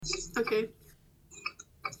Okay.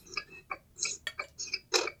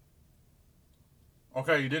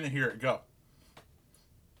 Okay, you didn't hear it. Go.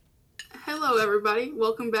 Hello, everybody.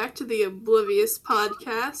 Welcome back to the Oblivious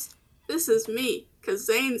Podcast. This is me, because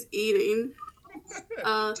Zane's eating.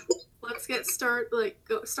 Let's get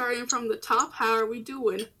starting from the top. How are we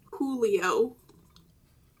doing, Julio?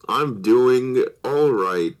 I'm doing all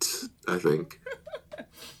right, I think.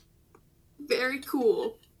 Very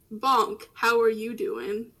cool. Bonk, how are you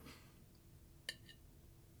doing?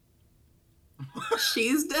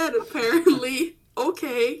 She's dead, apparently.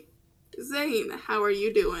 Okay. Zane, how are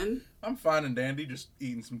you doing? I'm fine and dandy, just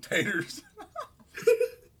eating some taters.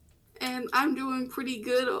 And I'm doing pretty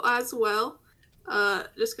good as well.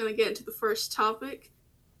 Just gonna get into the first topic.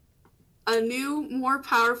 A new, more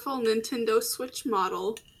powerful Nintendo Switch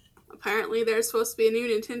model. Apparently there's supposed to be a new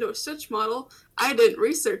Nintendo Switch model. I didn't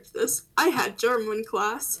research this. I had German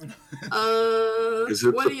class. Is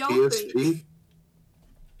it what the do y'all PSP? think?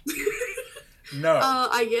 No.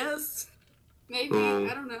 I guess. Maybe.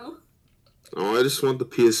 I don't know. Oh, I just want the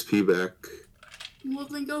PSP back. Well,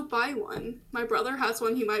 then go buy one. My brother has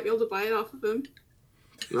one. He might be able to buy it off of him.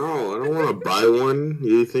 No, I don't want to buy one.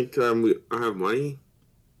 You think I have money?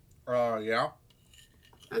 Yeah.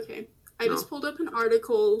 Okay. I just pulled up an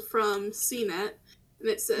article from CNET, and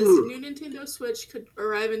it says new Nintendo Switch could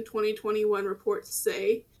arrive in 2021, reports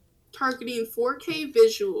say, targeting 4K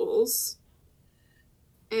visuals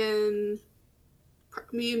and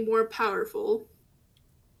being more powerful.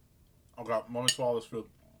 Okay, let me swallow this food.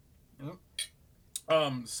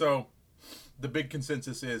 So the big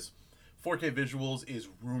consensus is 4K visuals is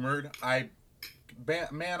rumored. I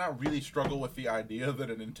really struggle with the idea that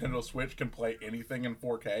a Nintendo Switch can play anything in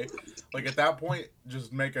 4K. Like, at that point,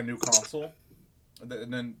 just make a new console. The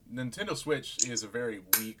Nintendo Switch is a very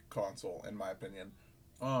weak console, in my opinion.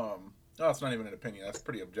 That's not even an opinion. That's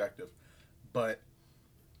pretty objective. But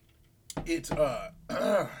it's a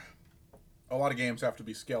lot of games have to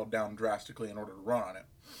be scaled down drastically in order to run on it.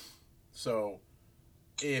 So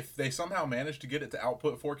if they somehow manage to get it to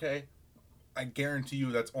output 4K, I guarantee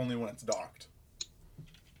you that's only when it's docked.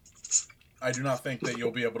 I do not think that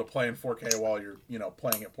you'll be able to play in 4K while you're,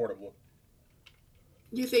 playing it portable.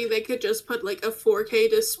 Do you think they could just put, like, a 4K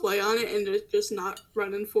display on it and just not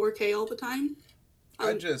run in 4K all the time?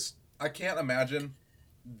 I can't imagine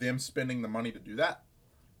them spending the money to do that.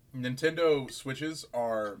 Nintendo Switches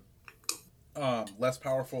are less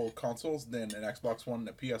powerful consoles than an Xbox One and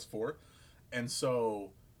a PS4. And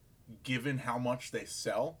so, given how much they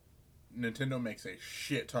sell, Nintendo makes a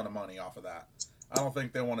shit ton of money off of that. I don't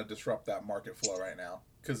think they want to disrupt that market flow right now,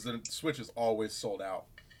 because the Switch is always sold out.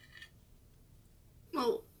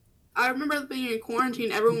 Well, I remember being in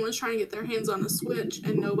quarantine, everyone was trying to get their hands on a Switch,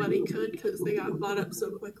 and nobody could because they got bought up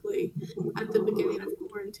so quickly at the beginning of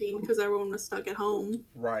quarantine because everyone was stuck at home.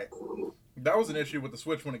 Right. That was an issue with the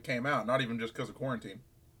Switch when it came out, not even just because of quarantine.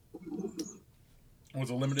 It was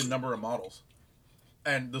a limited number of models.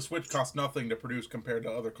 And the Switch costs nothing to produce compared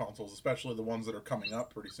to other consoles, especially the ones that are coming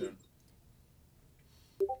up pretty soon.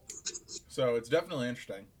 So it's definitely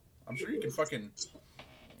interesting. I'm sure you can fucking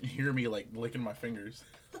hear me, like, licking my fingers.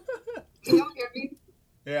 Can y'all hear me?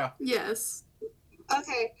 Yeah. Yes.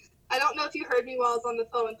 Okay. I don't know if you heard me while I was on the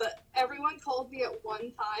phone, but everyone called me at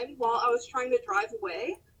one time while I was trying to drive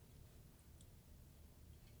away,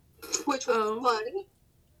 which was fun.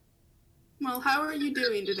 Well, how are you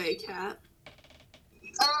doing today, Kat?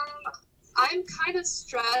 I'm kind of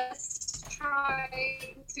stressed trying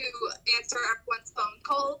to answer everyone's phone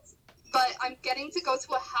calls, but I'm getting to go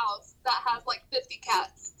to a house that has like 50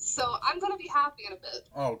 cats, so I'm going to be happy in a bit.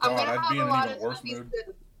 Oh, God, I'd be in an even worse mood.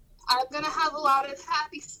 I'm going to have a lot of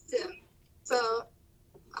happy sim, so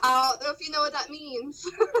I don't know if you know what that means.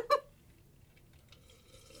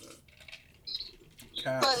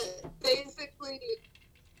 Cats. But basically,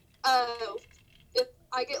 if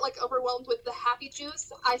I get like overwhelmed with the happy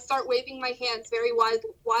juice, I start waving my hands very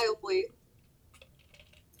wildly.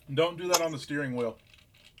 Don't do that on the steering wheel.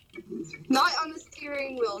 Not on the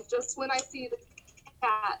steering wheel, just when I see the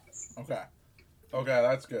cats. Okay,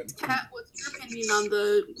 that's good. Kat, what's your opinion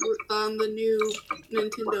on the new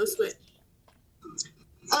Nintendo Switch?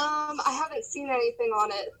 I haven't seen anything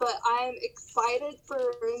on it, but I'm excited for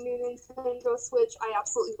a new Nintendo Switch. I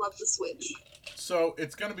absolutely love the Switch. So,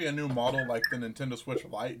 it's going to be a new model like the Nintendo Switch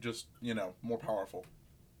Lite, just, more powerful.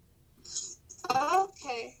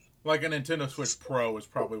 Okay. Like a Nintendo Switch Pro is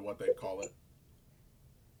probably what they'd call it.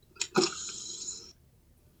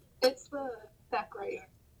 It's the back right.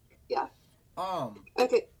 Yeah.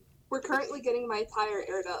 Okay. We're currently getting my tire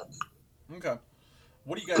aired up. Okay.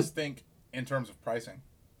 What do you guys think in terms of pricing?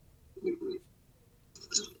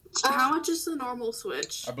 How much is the normal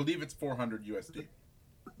Switch? I believe it's 400 USD.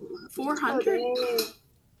 400?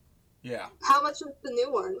 Yeah. How much is the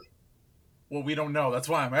new one? Well, we don't know. That's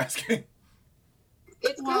why I'm asking.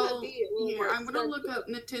 It's Well, gonna be a little here, more I'm gonna look expensive. up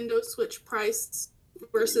Nintendo Switch price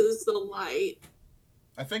versus the Lite.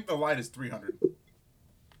 I think the Lite is 300.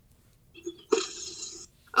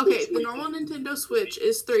 Okay, the normal Nintendo Switch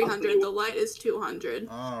is 300, the Lite is 200.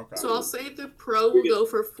 Oh, okay. So I'll say the Pro will go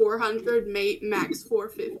for 400, max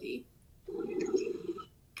 450.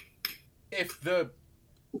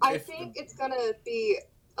 I think it's gonna be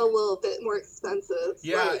a little bit more expensive.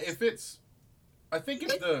 Yeah, Like, I think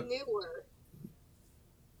it's newer.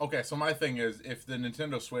 Okay, so my thing is, if the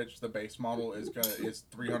Nintendo Switch, the base model is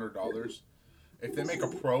 $300, if they make a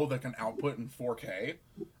Pro that can output in 4K,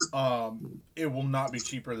 it will not be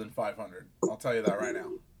cheaper than 500. I'll tell you that right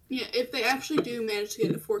now. Yeah, if they actually do manage to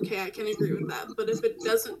get it 4K, I can agree with that. But if it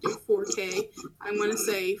doesn't do 4K, I'm gonna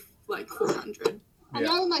say like 400. I'm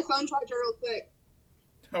out of my phone charger real quick.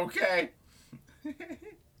 Okay.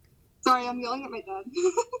 Sorry, I'm yelling at my dad.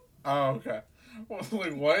 Oh, okay. Well,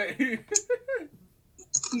 like what?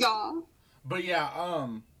 Yeah. But yeah,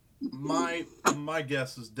 my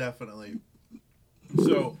guess is definitely.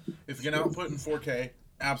 So if you can output in 4K,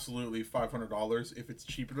 absolutely $500. If it's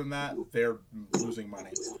cheaper than that, they're losing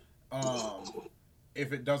money.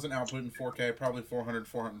 If it doesn't output in 4K, probably 400,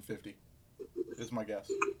 450 is my guess.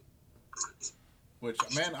 Which,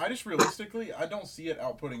 man, I just realistically, I don't see it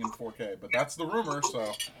outputting in 4K, but that's the rumor,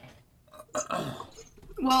 so.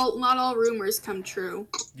 Well, not all rumors come true.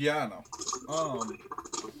 Yeah, I know.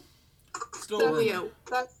 Still a So, rumor. Leo,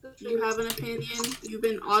 That's the do you have an opinion? You've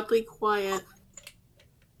been oddly quiet.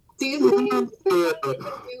 Do you think they're gonna do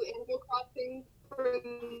Animal Crossing for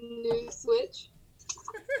the new Switch?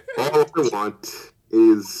 All I want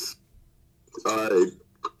is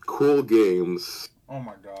cool games. Oh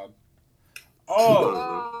my god.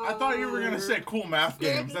 Oh, I thought you were gonna say cool math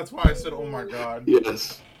games. That's why I said, oh my god.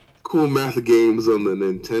 Yes, cool math games on the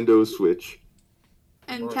Nintendo Switch.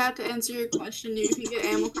 And Kat, to answer your question, you can get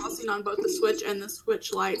Animal Crossing on both the Switch and the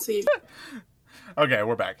Switch Lite. So you Okay,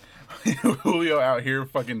 we're back. Julio out here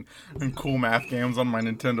fucking cool math games on my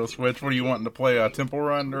Nintendo Switch. What are you wanting to play? Temple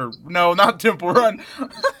Run? Or no, not Temple Run.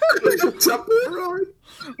 Temple Run?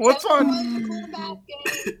 What's That's on? one cool math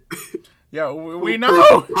game. Yeah, we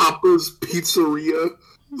know. Papa's Pizzeria.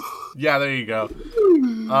 Yeah, there you go.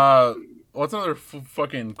 What's another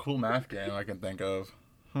fucking cool math game I can think of?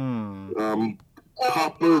 Papa's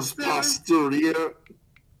Pizzeria.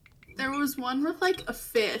 there was one with like a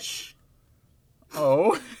fish.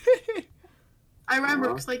 Oh. I remember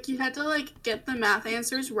because like you had to like get the math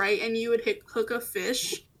answers right, and you would hook a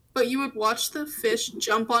fish, but you would watch the fish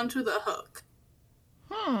jump onto the hook.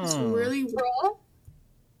 It's really Bruh.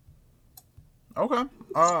 Okay.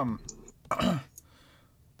 I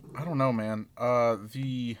don't know, man.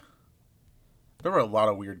 There were a lot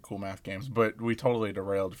of weird cool math games, but we totally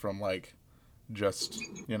derailed from like just,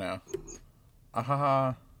 you know.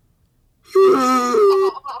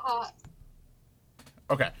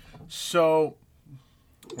 Okay. So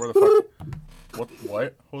where the fuck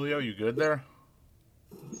what? Julio, you good there?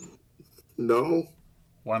 No,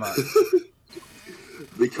 Why not?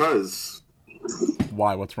 because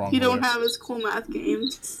Why? What's wrong? you Julio? don't have his cool math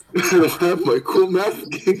games. I don't have my cool math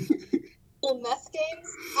game. Cool mess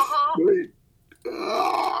games? Haha. Wait.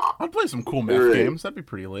 I'd play some cool math Alright. games. That'd be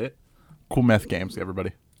pretty lit. Cool math games,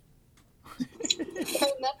 everybody.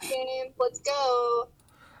 Cool mess games. Let's go.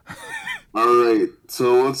 Alright,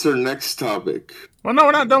 so what's our next topic? Well, no,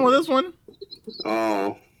 we're not done with this one.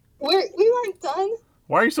 Oh, We weren't done.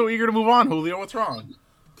 Why are you so eager to move on, Julio? What's wrong?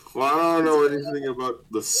 well, I don't know anything about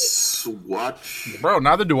the Swatch. Bro,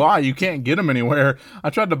 neither do I. You can't get them anywhere. I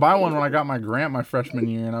tried to buy one when I got my grant my freshman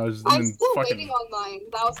year, and I was I'm in still fucking. waiting on mine.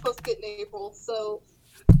 That was supposed to get in April, so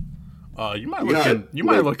You might Yeah,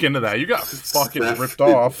 might look into that. You got fucking Theft. ripped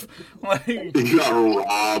off. Like, You got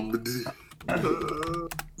robbed. I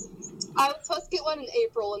was supposed to get one in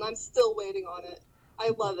April, and I'm still waiting on it. I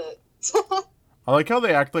love it. I like how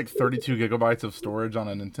they act like 32 gigabytes of storage on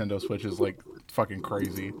a Nintendo Switch is like fucking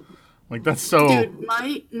crazy. Like that's so Dude,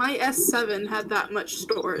 my S7 had that much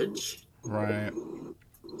storage. right.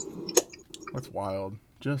 That's wild.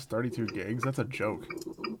 Just 32 gigs. That's a joke.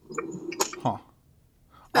 Huh.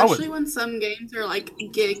 I would- Especially when some games are like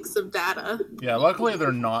gigs of data. Yeah, luckily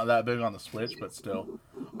they're not that big on the Switch, but still.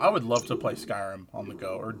 I would love to play Skyrim on the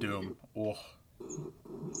go, or Doom. Ugh.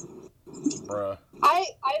 Bruh.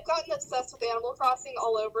 I've gotten obsessed with Animal Crossing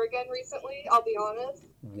all over again recently, I'll be honest.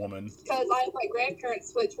 Woman. Because I have my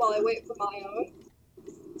grandparents Switch while I wait for my own.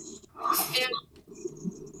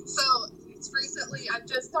 And so recently. I've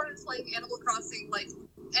just started playing Animal Crossing like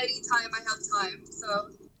anytime I have time. So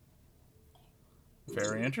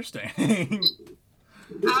Very interesting.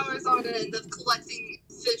 hours on end of collecting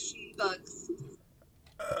fish and bugs.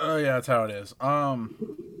 Oh yeah, that's how it is. I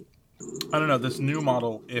don't know. This new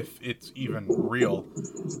model, if it's even real,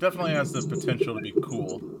 definitely has the potential to be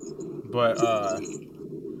cool. But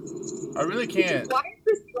I really can't. Why is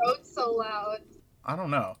this road so loud? I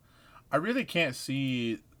don't know. I really can't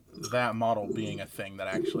see that model being a thing that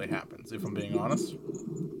actually happens, if I'm being honest.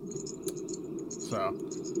 So.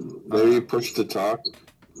 Maybe push to talk.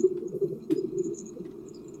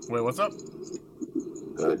 Wait, what's up?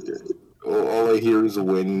 All I hear is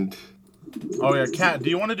wind. Oh yeah, Kat, do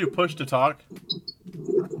you want to do push to talk?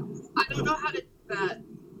 I don't know how to do that.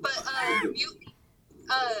 But mute me.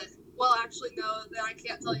 Well, actually, no. Then I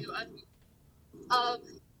can't tell you.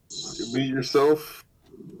 Mute yourself.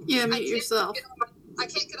 Yeah, mute yourself. I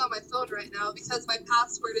can't get on my phone right now because my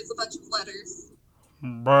password is a bunch of letters.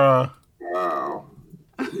 Bruh. Wow.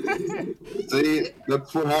 See,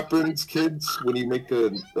 that's what happens, kids, when you make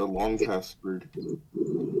a long password.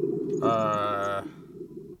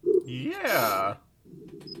 Yeah.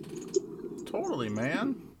 Totally,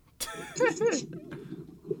 man.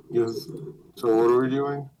 Yes. So what are we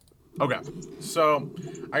doing? Okay, so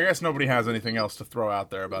I guess nobody has anything else to throw out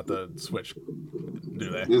there about the Switch, do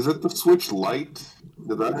they? Is it the Switch Lite?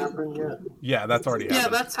 Did that happen yet? Yeah, that's already happened. Yeah,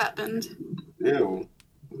 that's happened. Ew.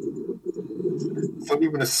 It's not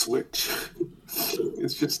even a Switch.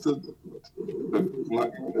 It's just not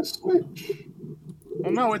even a Switch.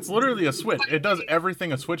 Well, no, it's literally a Switch. It does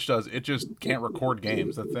everything a Switch does. It just can't record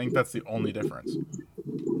games. I think that's the only difference.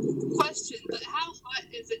 Question, but how hot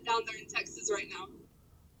is it down there in Texas right now?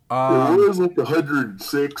 It was like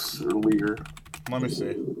 106 earlier. Let me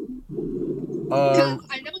see. Because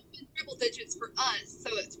I know it's been triple digits for us, so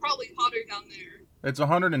it's probably hotter down there. It's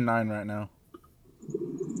 109 right now.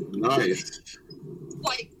 Nice.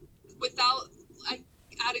 Like, without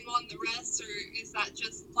adding on the rest, or is that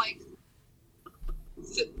just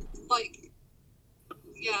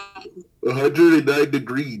yeah. 109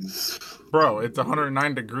 degrees. Bro, it's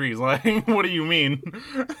 109 degrees. Like, what do you mean?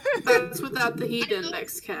 That's without the heat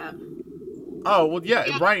index cap. Oh, well,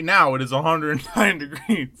 yeah, right now it is 109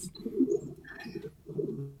 degrees.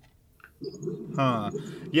 Huh.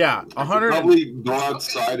 Yeah, 100. Probably go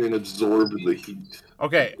outside and absorb the heat.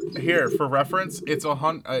 Okay, here, for reference, it's not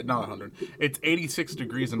 100. It's 86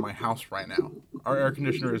 degrees in my house right now. Our air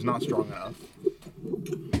conditioner is not strong enough.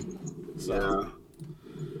 So, Yeah.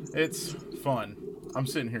 it's fun. I'm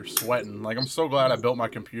sitting here sweating. Like, I'm so glad I built my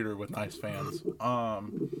computer with nice fans.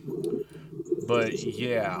 But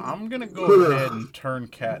yeah, I'm gonna go ahead and turn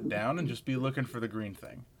Cat down and just be looking for the green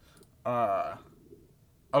thing.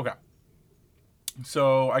 Okay.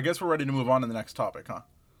 So, I guess we're ready to move on to the next topic, huh?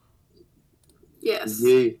 Yes.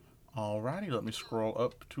 Yay. Alrighty, let me scroll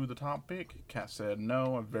up to the topic. Cat said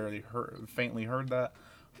no. I faintly heard that.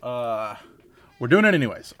 We're doing it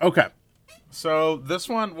anyways. Okay. So this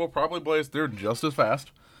one will probably blaze through just as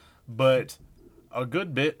fast, but a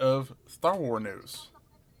good bit of Star Wars news.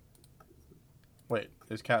 Wait,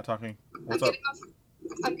 is Cat talking? What's up?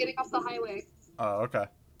 I'm getting off the highway. Oh, okay.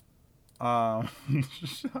 I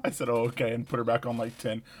said, oh, okay, and put her back on like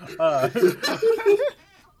 10.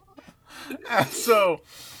 So,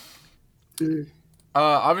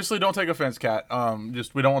 obviously don't take offense, Cat.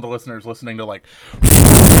 Just, we don't want the listeners listening to like,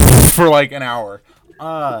 for like an hour.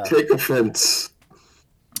 Take offense.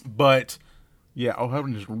 But, yeah, I hope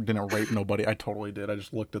I just didn't rape nobody. I totally did. I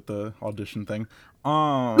just looked at the audition thing.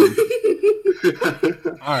 Alright,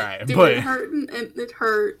 Dude, but... it hurt and it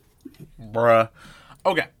hurt. Bruh.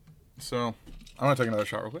 Okay, so, I'm gonna take another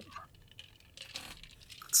shot real quick.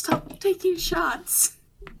 Stop taking shots.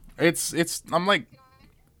 I'm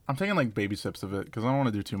taking like baby sips of it, because I don't want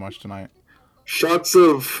to do too much tonight. Shots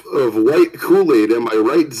of white Kool-Aid, am I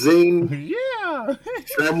right, Zane? Yeah!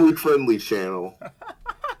 Family-friendly channel.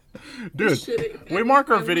 Dude, Shitting. we mark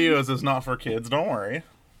our videos as not for kids, don't worry.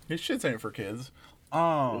 These shits ain't for kids.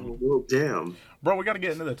 Well, damn. Bro, we gotta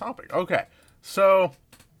get into the topic. Okay, so,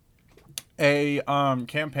 a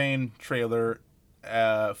campaign trailer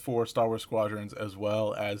for Star Wars Squadrons, as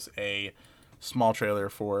well as a small trailer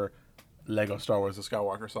for Lego Star Wars The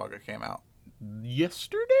Skywalker Saga came out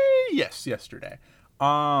yesterday. Yes, yesterday.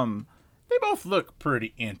 They both look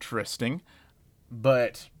pretty interesting,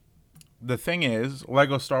 but the thing is,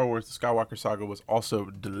 Lego Star Wars The Skywalker Saga was also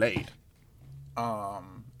delayed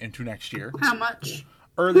into next year. How much?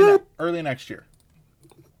 Early next year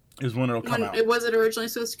is when it'll come out. Was it originally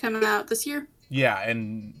supposed to come out this year? Yeah,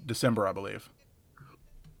 in December, I believe.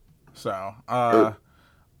 So, I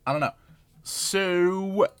don't know.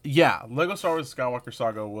 So, yeah, Lego Star Wars Skywalker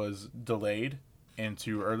Saga was delayed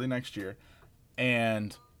into early next year,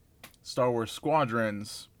 and Star Wars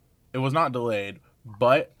Squadrons, it was not delayed,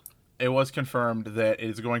 but it was confirmed that it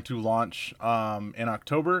is going to launch in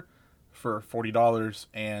October for $40,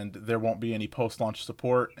 and there won't be any post-launch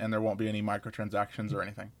support, and there won't be any microtransactions or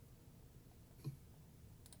anything.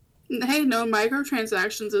 Hey, no,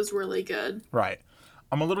 microtransactions is really good. Right.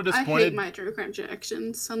 I'm a little I disappointed. hate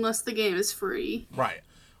microtransactions unless the game is free. Right.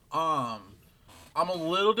 I'm a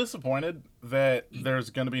little disappointed that there's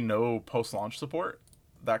going to be no post-launch support.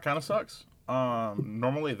 That kind of sucks.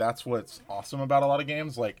 Normally that's what's awesome about a lot of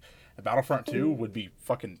games. Like Battlefront 2 would be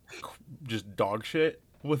fucking just dog shit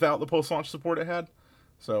without the post-launch support it had.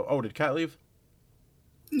 So, did Kat leave?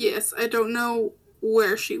 Yes, I don't know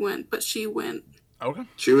where she went, but she went. Okay.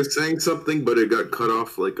 She was saying something, but it got cut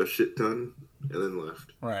off like a shit ton, and then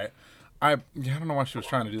left. Right. I don't know why she was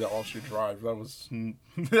trying to do that while she drives. That was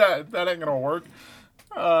that ain't gonna work.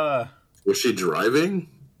 Was she driving?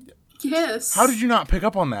 Yes. How did you not pick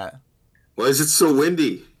up on that? Why is it so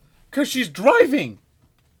windy? 'Cause she's driving.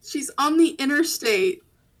 She's on the interstate.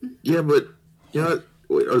 Yeah, but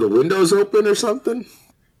wait, are the windows open or something?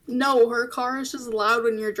 No, her car is just loud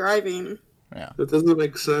when you're driving. Yeah. That doesn't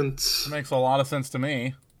make sense. Makes a lot of sense to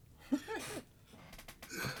me.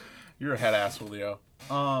 You're a head ass, Julio.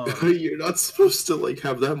 You're not supposed to like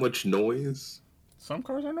have that much noise. Some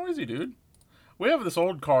cars are noisy, dude. We have this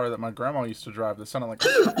old car that my grandma used to drive that sounded like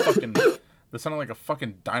a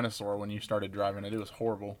fucking dinosaur when you started driving it. It was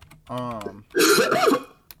horrible.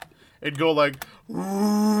 It'd go like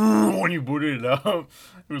when you booted it up.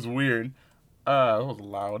 It was weird. It was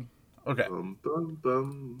loud. Okay. Bum, bum,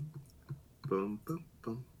 bum. Bum, bum,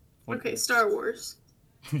 bum. Okay, Star Wars.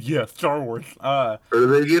 Yeah, Star Wars. Are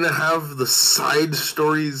they gonna have the side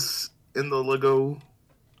stories in the Lego?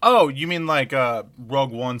 Oh, you mean like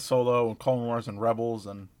Rogue One, Solo, and Clone Wars, and Rebels,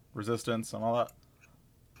 and Resistance, and all that?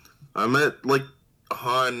 I meant like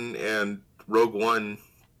Han and Rogue One,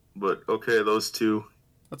 but okay, those two.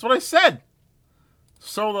 That's what I said.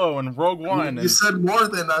 Solo and Rogue One. You said more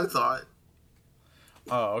than I thought.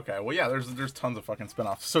 Oh, okay. Well, yeah, there's tons of fucking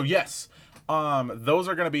spinoffs. So yes, those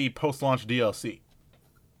are gonna be post-launch DLC.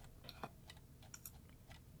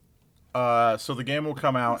 So the game will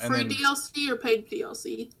come out Free and then DLC or paid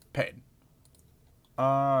DLC? paid.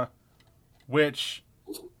 Which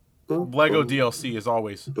Lego DLC is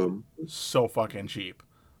always so fucking cheap.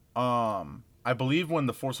 I believe when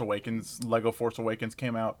Lego Force Awakens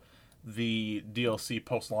came out, the DLC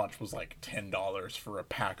post-launch was like $10 for a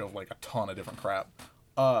pack of like a ton of different crap.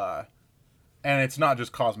 And it's not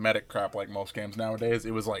just cosmetic crap like most games nowadays.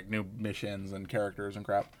 It was like new missions and characters and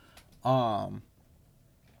crap.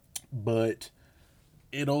 But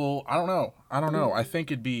I don't know. I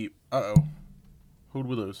think it'd be, who'd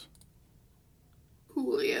we lose?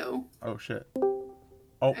 Julio. Oh shit.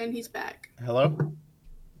 And he's back. Hello?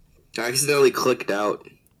 I accidentally clicked out.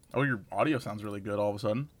 Oh, your audio sounds really good all of a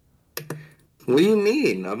sudden. What do you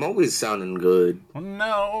mean? I'm always sounding good. Well,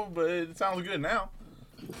 no, but it sounds good now.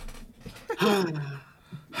 I'm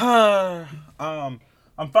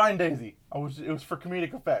fine, Daisy. It was for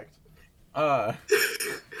comedic effect.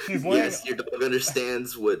 She's laying. Yes, your dog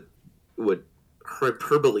understands what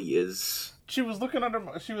hyperbole is. She was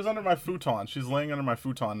under my futon. She's laying under my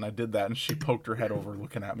futon, and I did that, and she poked her head over,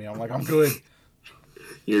 looking at me. I'm like, I'm good.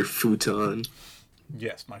 Your futon.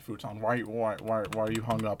 Yes, my futon. Why are you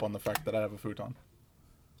hung up on the fact that I have a futon?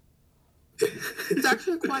 It's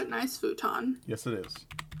actually a quite nice futon. Yes, it is.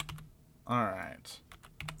 All right.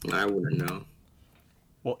 I wouldn't know.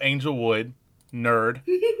 Well, Angel would. Nerd.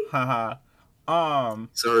 Haha.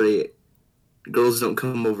 Sorry, girls don't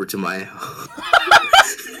come over to my house.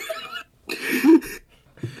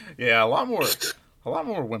 Yeah, a lot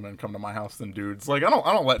more women come to my house than dudes. Like I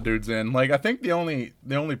don't let dudes in. Like I think the only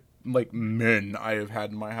like men I have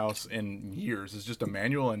had in my house in years is just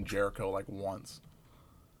Emmanuel and Jericho, like once.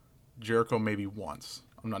 Jericho maybe once.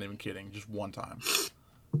 I'm not even kidding, just one time.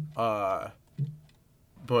 But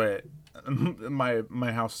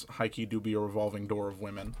my house high-key do be a revolving door of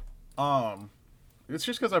women. It's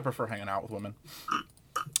just because I prefer hanging out with women.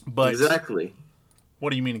 But Exactly.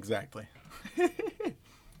 What do you mean exactly?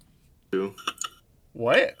 Do.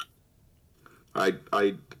 What? I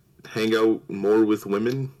hang out more with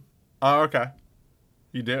women. Oh, okay.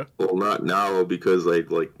 You do? Well, not now because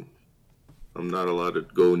like I'm not allowed to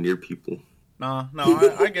go near people. No,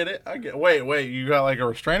 I get it. Wait, you got like a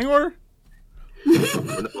restraining order?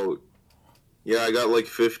 No. Yeah, I got like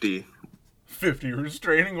 50. 50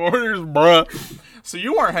 restraining orders, bruh. So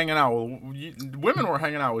you weren't hanging out with women were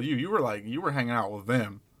hanging out with you. You were hanging out with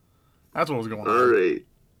them. That's what was going on. Alright.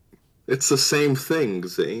 It's the same thing,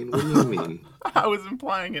 Zane. What do you mean? I was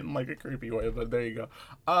implying it in like a creepy way, but there you go.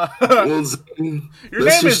 Well, Zane, Your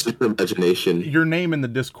that's name just is- your imagination. Your name in the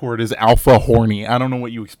Discord is Alpha Horny. I don't know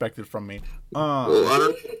what you expected from me. Well, I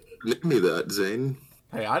don't name me that, Zane.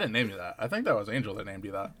 Hey, I didn't name you that. I think that was Angel that named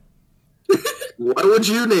you that. Why would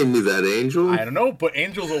you name me that, Angel? I don't know, but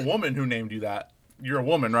Angel's a woman who named you that. You're a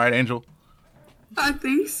woman, right, Angel? I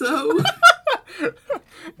think so.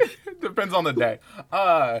 Depends on the day.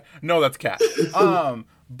 No, that's Cat.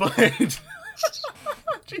 But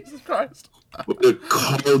Jesus Christ. Why would you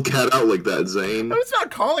call Cat out like that, Zane? That was not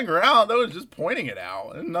calling her out. That was just pointing it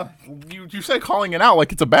out. And you said calling it out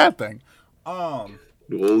like it's a bad thing.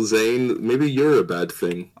 Well, Zane, maybe you're a bad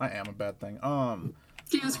thing. I am a bad thing.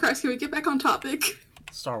 Jesus Christ, can we get back on topic?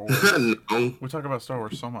 Star Wars. No. We talk about Star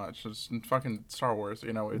Wars so much. It's fucking Star Wars.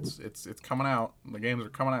 You know, it's coming out. The games are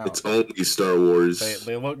coming out. It's only Star Wars.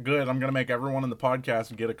 They look good. I'm gonna make everyone in the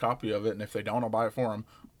podcast get a copy of it, and if they don't, I'll buy it for them.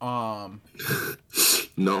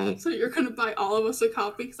 No. So you're gonna buy all of us a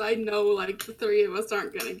copy? Because I know, like, the three of us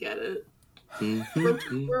aren't gonna get it.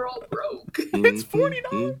 We're all broke. It's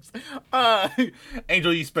 $40.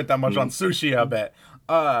 Angel, you spent that much on sushi, I bet.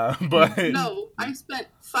 But No, I spent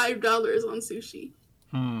 $5 on sushi.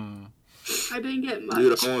 I didn't get much.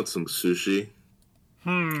 Dude, I want some sushi.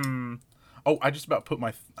 Oh, I just about put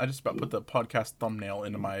the podcast thumbnail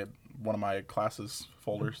into one of my classes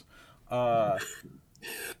folders. All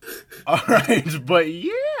right, but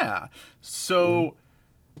yeah. So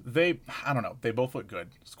I don't know. They both look good.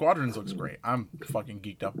 Squadrons looks great. I'm fucking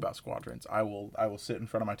geeked up about Squadrons. I will sit in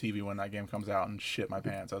front of my TV when that game comes out and shit my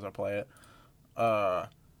pants as I play it.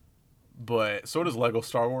 But so does Lego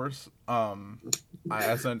Star Wars.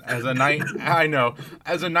 As a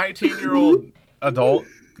 19-year-old adult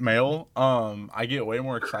male, I get way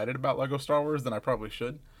more excited about Lego Star Wars than I probably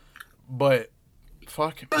should. But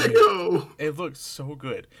fuck, Lego! it looks so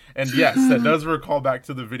good. And yes, that does recall back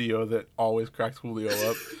to the video that always cracks Julio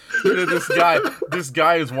up. This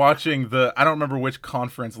guy is watching I don't remember which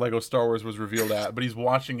conference Lego Star Wars was revealed at, but he's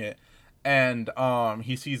watching it. And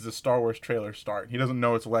he sees the Star Wars trailer start. He doesn't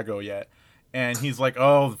know it's Lego yet. And he's like,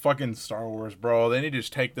 oh, the fucking Star Wars, bro. They need to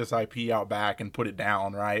just take this IP out back and put it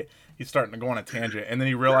down, right? He's starting to go on a tangent. And then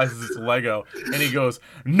he realizes it's Lego. And he goes,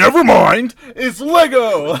 never mind, it's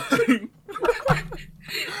Lego!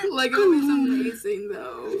 Lego is amazing,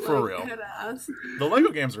 though. For like, real. Head-ass. The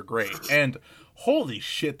Lego games are great. And holy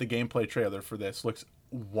shit, the gameplay trailer for this looks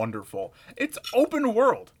wonderful. It's open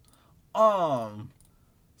world.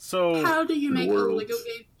 So How do you make a World. Lego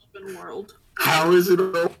game open world? How is it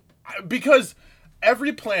all? because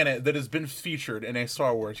every planet that has been featured in a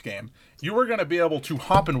Star Wars game, you are going to be able to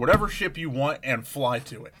hop in whatever ship you want and fly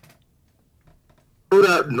to it.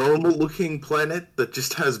 That normal-looking planet that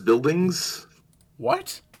just has buildings?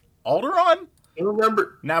 What? Alderaan? I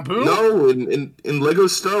remember. Naboo? No, in Lego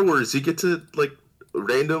Star Wars, you get to, like,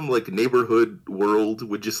 random, like, neighborhood world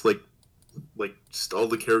with just, like just all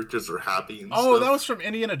the characters are happy and Oh, stuff. that was from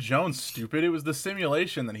Indiana Jones, stupid. It was the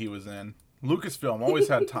simulation that he was in. Lucasfilm always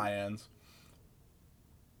had tie-ins.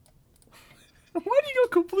 Why do you go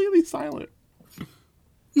completely silent?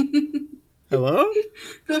 Hello?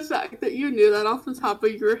 The fact that you knew that off the top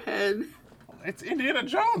of your head. It's Indiana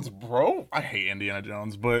Jones, bro. I hate Indiana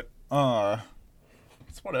Jones, but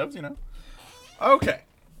it's whatevs, you know. Okay,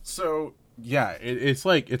 so yeah, it's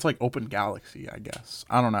like open galaxy, I guess.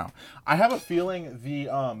 I don't know. I have a feeling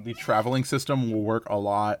the traveling system will work a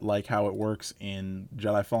lot like how it works in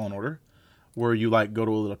Jedi Fallen Order, where you like go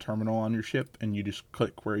to a little terminal on your ship and you just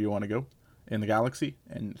click where you want to go in the galaxy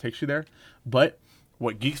and it takes you there. But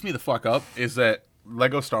what geeks me the fuck up is that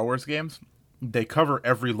Lego Star Wars games, they cover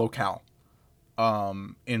every locale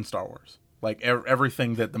in Star Wars. Like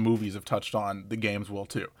everything that the movies have touched on, the games will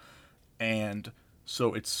too. And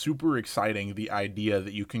so it's super exciting, the idea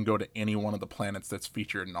that you can go to any one of the planets that's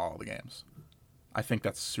featured in all of the games. I think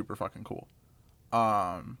that's super fucking cool.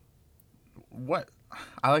 What?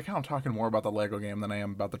 I like how I'm talking more about the Lego game than I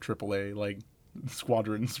am about the AAA, like,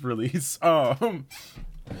 Squadrons release. But,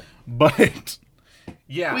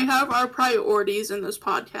 yeah. We have our priorities in this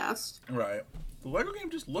podcast. Right. The Lego game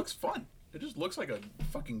just looks fun. It just looks like a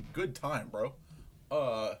fucking good time, bro.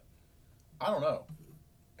 I don't know.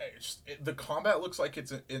 The combat looks like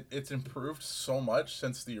it's improved so much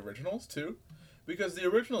since the originals too, because the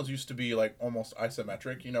originals used to be like almost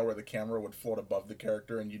isometric, you know, where the camera would float above the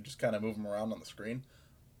character and you just kind of move them around on the screen.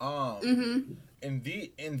 In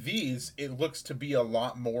these, it looks to be a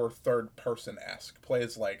lot more third person esque.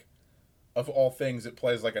 Plays like, of all things, it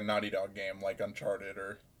plays like a Naughty Dog game, like Uncharted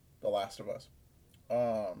or The Last of Us.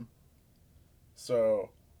 So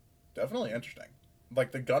definitely interesting.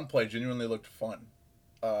 Like, the gunplay genuinely looked fun.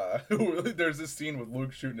 There's this scene with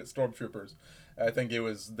Luke shooting at stormtroopers. I think it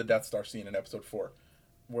was the Death Star scene in Episode 4,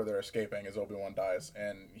 where they're escaping as Obi-Wan dies,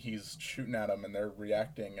 and he's shooting at them, and they're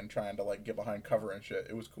reacting and trying to, like, get behind cover and shit.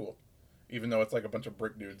 It was cool. Even though it's, like, a bunch of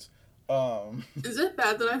brick dudes. Is it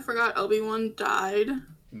bad that I forgot Obi-Wan died?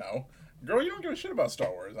 No. Girl, you don't give a shit about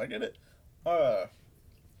Star Wars. I get it.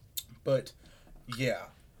 But, yeah.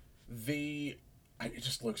 It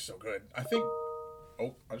just looks so good. I think...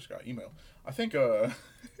 Oh, I just got email. I think,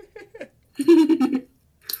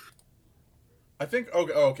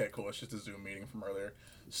 okay, cool. It's just a Zoom meeting from earlier.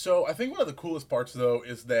 So, I think one of the coolest parts, though,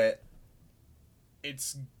 is that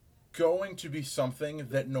it's going to be something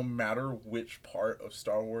that no matter which part of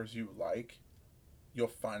Star Wars you like, you'll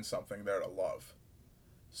find something there to love.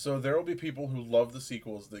 So, there will be people who love the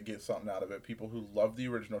sequels that get something out of it, people who love the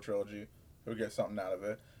original trilogy who get something out of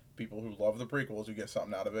it, people who love the prequels who get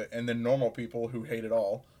something out of it, and then normal people who hate it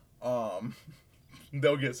all,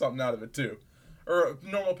 they'll get something out of it too. Or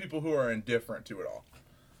normal people who are indifferent to it all.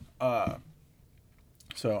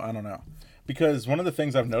 So, I don't know. Because one of the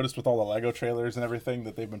things I've noticed with all the Lego trailers and everything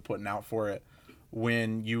that they've been putting out for it,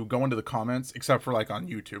 when you go into the comments, except for like on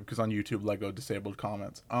YouTube, because on YouTube Lego disabled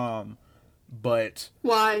comments. But...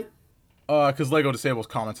 Why? Because Lego disables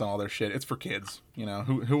comments on all their shit. It's for kids, you know.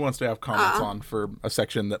 Who wants to have comments on for a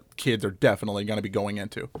section that kids are definitely going to be going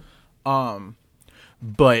into?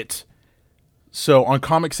 But so on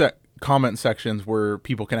comment sections where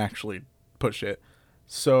people can actually put shit.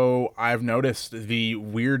 So I've noticed the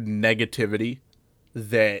weird negativity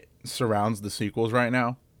that surrounds the sequels right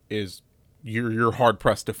now is you're hard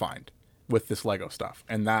pressed to find with this Lego stuff,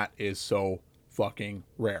 and that is so fucking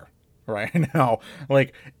rare. Right now,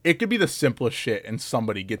 like, it could be the simplest shit and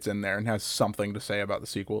somebody gets in there and has something to say about the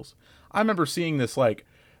sequels. I remember seeing this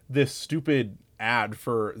stupid ad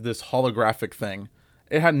for this holographic thing.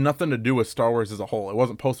 It had nothing to do with Star Wars as a whole. It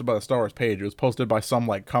wasn't posted by the Star Wars page. It was posted by some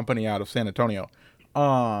like company out of San Antonio.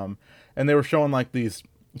 And they were showing like these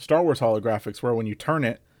Star Wars holographics where when you turn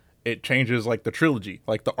it, it changes like the trilogy,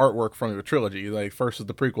 like the artwork from the trilogy. Like first is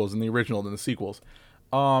the prequels and the original, then the sequels.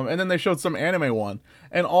 And then they showed some anime one,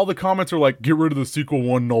 and all the comments are like, "Get rid of the sequel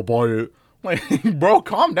one, and I'll buy it." Like, bro,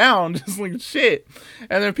 calm down, just like shit.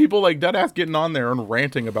 And then people like deadass getting on there and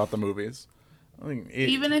ranting about the movies. I mean,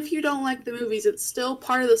 even if you don't like the movies, it's still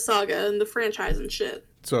part of the saga and the franchise and shit.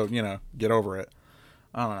 So get over it.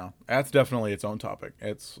 I don't know. That's definitely its own topic.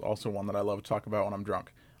 It's also one that I love to talk about when I'm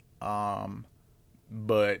drunk.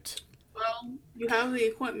 But well, you have the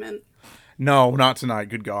equipment. No, not tonight.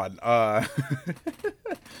 Good God.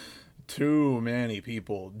 Too many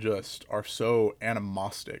people just are so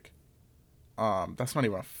animostic. That's not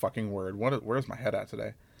even a fucking word. Where's my head at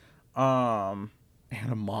today?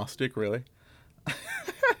 Animostic, really?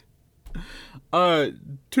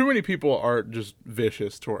 Too many people are just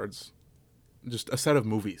vicious towards just a set of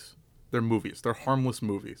movies. They're movies. They're harmless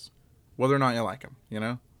movies. Whether or not you like them, you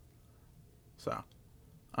know? So,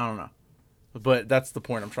 I don't know. But that's the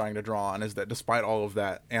point I'm trying to draw on, is that despite all of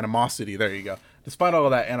that animosity, there you go, despite all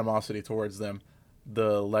of that animosity towards them,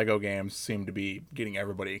 the Lego games seem to be getting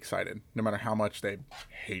everybody excited, no matter how much they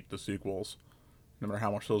hate the sequels, no matter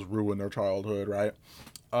how much those ruin their childhood, right?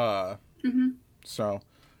 So,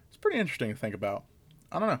 it's pretty interesting to think about.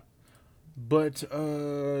 I don't know. But,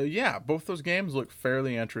 yeah, both those games look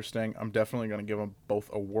fairly interesting. I'm definitely going to give them both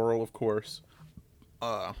a whirl, of course.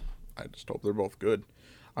 I just hope they're both good.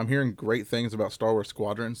 I'm hearing great things about Star Wars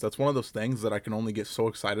Squadrons. That's one of those things that I can only get so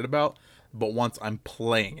excited about, but once I'm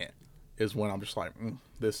playing it is when I'm just like,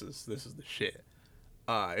 this is the shit.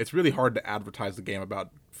 It's really hard to advertise the game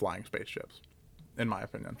about flying spaceships, in my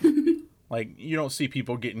opinion. Like, you don't see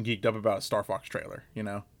people getting geeked up about a Star Fox trailer, you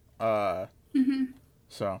know?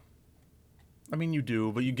 So, I mean, you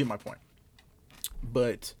do, but you get my point.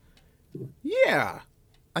 But, yeah,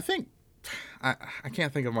 I think... I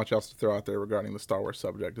can't think of much else to throw out there regarding the Star Wars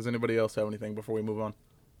subject. Does anybody else have anything before we move on?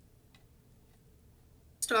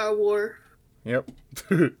 Star Wars. Yep.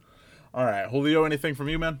 All right. Julio, anything from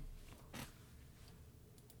you, man?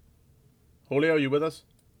 Julio, you with us?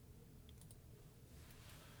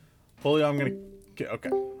 Julio, I'm going to...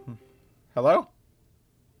 Okay. Hello?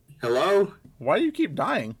 Hello? Why do you keep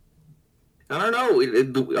dying? I don't know.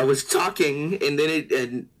 I was talking, and then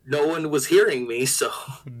and no one was hearing me, so...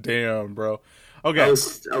 Damn, bro. Okay. I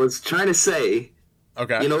was trying to say...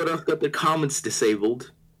 Okay. You know what else got the comments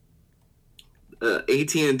disabled?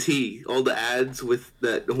 AT&T, all the ads with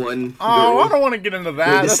that one... Oh, I don't want to get into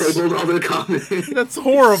that. They disabled all the comments. That's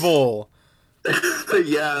horrible.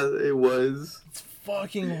 Yeah, it was. It's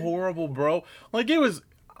fucking horrible, bro. Like, it was...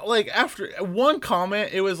 like after one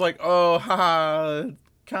comment, it was like, oh, haha,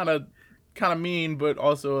 kind of mean, but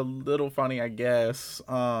also a little funny, I guess.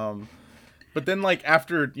 But then like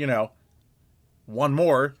after, one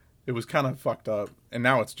more, it was kind of fucked up, and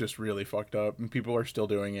now it's just really fucked up, and people are still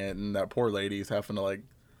doing it, and that poor lady's having to like,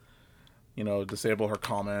 disable her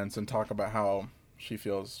comments and talk about how she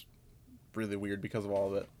feels really weird because of all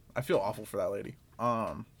of it. I feel awful for that lady.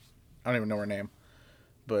 I don't even know her name,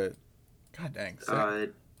 but god dang.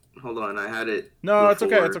 Hold on, I had it. No, it's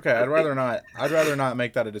okay. It's okay. I'd rather not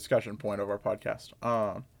make that a discussion point of our podcast.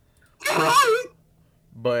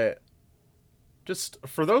 But just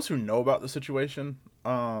for those who know about the situation,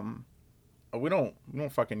 we don't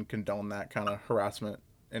fucking condone that kind of harassment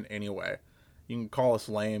in any way. You can call us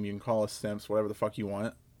lame, you can call us simps, whatever the fuck you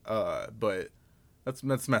want. But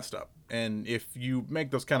that's messed up. And if you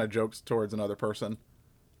make those kind of jokes towards another person,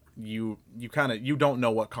 you don't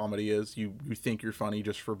know what comedy is. You think you're funny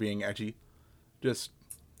just for being edgy. Just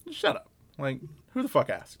shut up. Like, who the fuck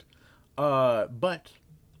asked? But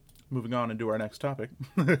moving on into our next topic.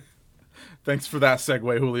 Thanks for that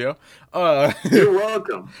segue, Julio. You're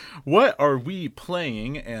welcome. What are we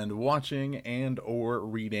playing and watching and or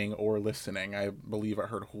reading or listening? I believe I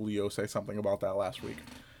heard Julio say something about that last week.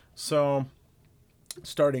 So,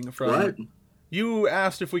 starting from... What? You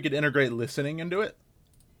asked if we could integrate listening into it?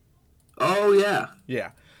 Oh, yeah.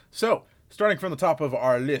 Yeah. So, starting from the top of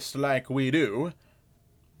our list like we do,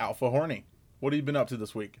 Alpha Horny. What have you been up to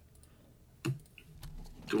this week?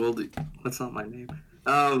 Well, that's not my name.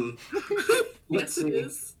 Yes, it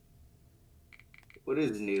is. What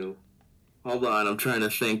is new? Hold on, I'm trying to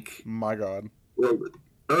think. My God. Well,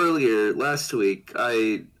 earlier, last week,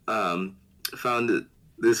 I found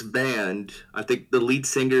this band. I think the lead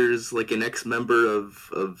singer's like an ex-member of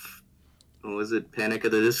what was it, Panic at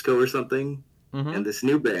the Disco or something? Mm-hmm. And this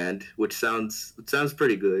new band, which sounds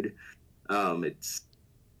pretty good. It's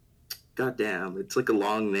goddamn, it's like a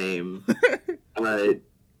long name.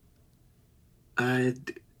 I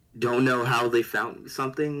don't know how they found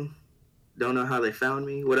something. Don't know how they found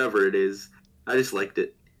me. Whatever it is, I just liked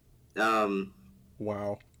it.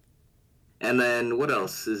 Wow. And then what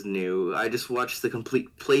else is new? I just watched the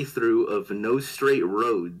complete playthrough of No Straight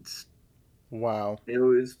Roads. Wow. It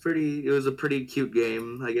was a pretty cute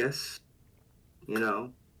game, I guess.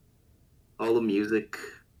 All the music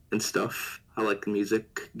and stuff. I like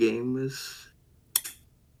music games.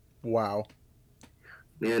 Wow.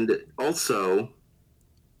 And also,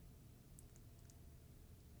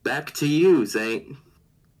 back to you, Zane.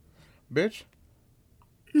 Bitch.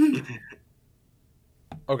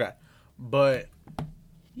 Okay. But,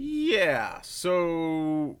 yeah,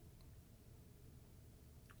 so...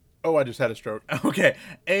 Oh, I just had a stroke. Okay.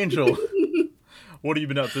 Angel, what have you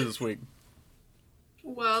been up to this week?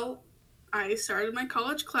 Well, I started my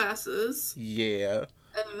college classes, Yeah.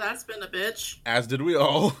 and that's been a bitch. As did we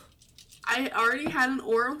all. I already had an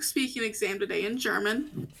oral speaking exam today in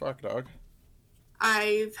German. Fuck, dog.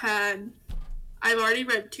 I've already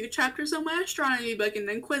read 2 chapters of my astronomy book and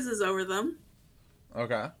then quizzes over them.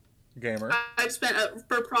 Okay. Gamer. I've spent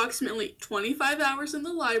approximately 25 hours in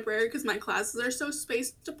the library because my classes are so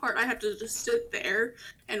spaced apart. I have to just sit there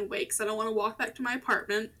and wait because I don't want to walk back to my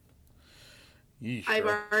apartment. Yeesh, I've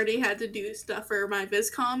bro. already had to do stuff for my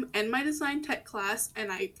Viscom and my design tech class, and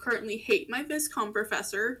I currently hate my Viscom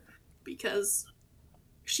professor because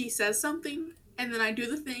she says something, and then I do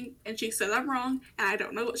the thing, and she says I'm wrong, and I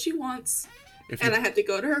don't know what she wants. And I had to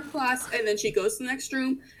go to her class, and then she goes to the next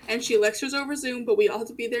room, and she lectures over Zoom, but we all have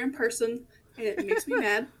to be there in person, and it makes me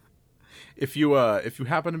mad. If you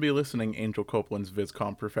happen to be listening, Angel Copeland's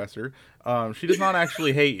Viscom professor, she does not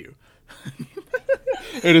actually hate you.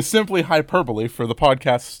 It is simply hyperbole for the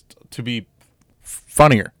podcast to be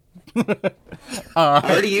funnier. I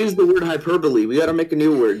already used the word hyperbole. We gotta make a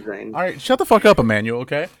new word, Zane. All right, shut the fuck up, Emmanuel,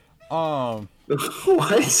 okay?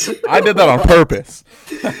 What? I did that on purpose.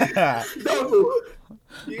 No,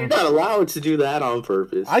 you're not allowed to do that on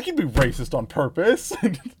purpose. I can be racist on purpose.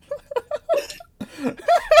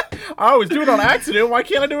 I always do it on accident. Why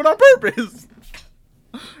can't I do it on purpose?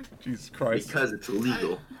 Jesus Christ. Because it's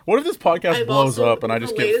illegal. What if this podcast I've blows also, up and I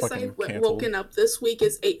just the get latest fucking I've canceled? woken up this week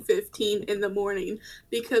is 8:15 in the morning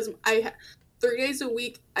because 3 days a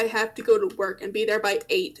week I have to go to work and be there by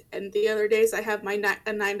 8, and the other days I have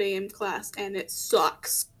a 9 a.m. class, and it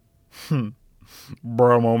sucks.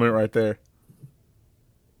 Bro moment right there.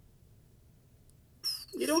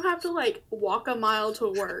 You don't have to walk a mile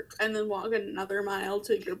to work and then walk another mile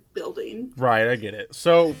to your building. Right, I get it.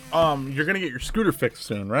 So, you're gonna get your scooter fixed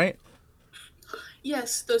soon, right?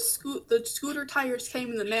 Yes, the scooter tires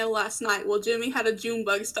came in the mail last night. Well, Jimmy had a June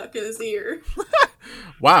bug stuck in his ear.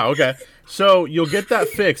 Wow, okay. So you'll get that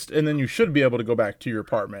fixed, and then you should be able to go back to your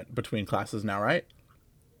apartment between classes now, right?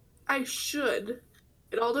 I should.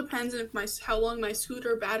 It all depends on how long my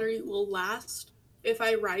scooter battery will last if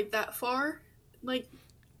I ride that far. Like,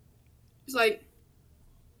 it's like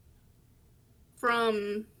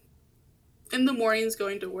from in the mornings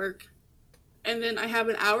going to work, and then I have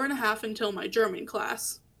an hour and a half until my German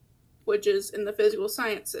class, which is in the physical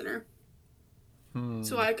science center.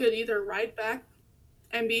 So I could either ride back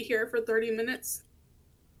and be here for 30 minutes,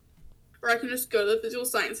 or I can just go to the physical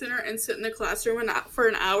science center and sit in the classroom for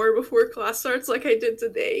an hour before class starts like I did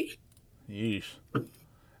today. Yeesh.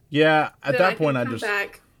 Yeah, at that point I come just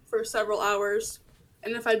back for several hours.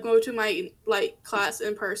 And if I go to my class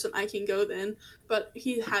in person, I can go then. But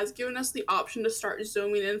he has given us the option to start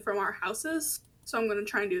zooming in from our houses, so I'm going to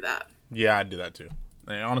try and do that. Yeah, I'd do that too.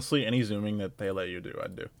 And honestly, any zooming that they let you do,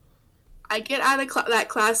 I'd do. I get out of that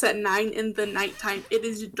class at 9 in the nighttime. It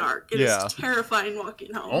is dark. It is terrifying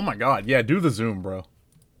walking home. Oh my god, yeah, do the Zoom, bro.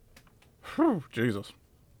 Whew, Jesus.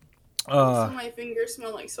 Also, my fingers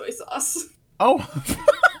smell like soy sauce. Oh.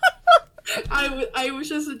 I was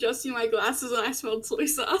just adjusting my glasses and I smelled soy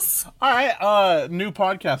sauce. All right, new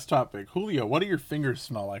podcast topic. Julio, what do your fingers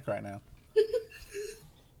smell like right now?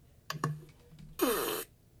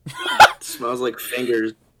 Smells like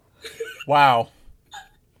fingers. Wow.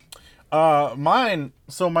 Mine,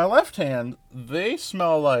 so my left hand, they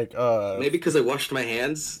smell like, Maybe because I washed my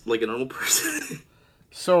hands like a normal person.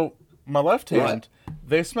 So, my left hand,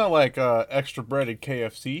 they smell like, extra breaded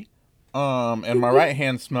KFC. And my right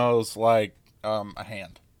hand smells like, a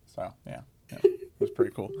hand. So, yeah, it's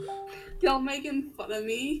pretty cool. Y'all making fun of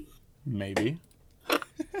me? Maybe.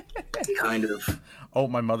 Kind of. Oh,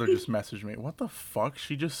 my mother just messaged me. What the fuck?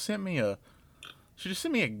 She just sent me a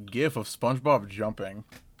gif of SpongeBob jumping.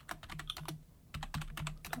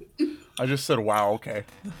 I just said, wow, okay.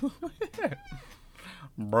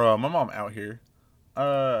 Bruh, my mom out here.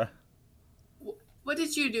 What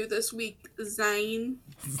did you do this week, Zane?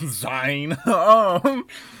 Zine.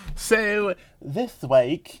 So this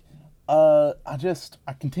week, I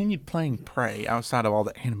continued playing Prey outside of all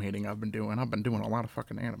the animating I've been doing. I've been doing a lot of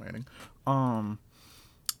fucking animating.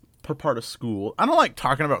 Per part of school. I don't like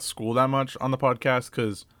talking about school that much on the podcast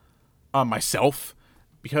because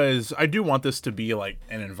because I do want this to be like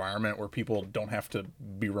an environment where people don't have to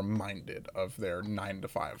be reminded of their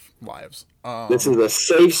 9-to-5 lives. This is a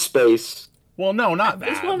safe space. Well, no, not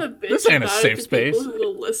that. This ain't a safe space. People who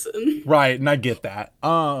will listen. Right, and I get that.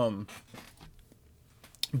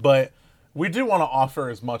 But we do want to offer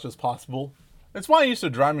as much as possible. It's why it used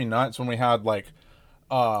to drive me nuts when we had like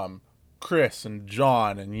Chris and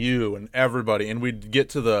John and you and everybody, and we'd get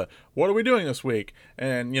to the what are we doing this week,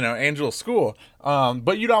 and Angel's school.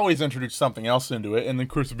 But you'd always introduce something else into it, and then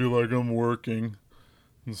Chris would be like, "I'm working,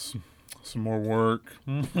 some more work."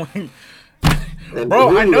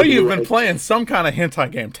 Bro, I know you've been playing some kind of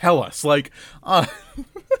hentai game. Tell us,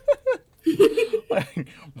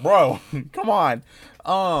 bro, come on.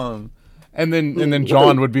 And then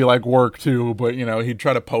John would be like work too, but he'd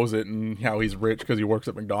try to pose it and how he's rich because he works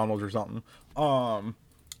at McDonald's or something.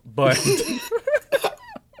 But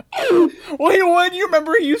well, he would. You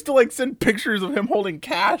remember he used to like send pictures of him holding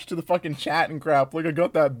cash to the fucking chat and crap. Like, I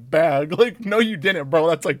got that bag. Like, no, you didn't, bro.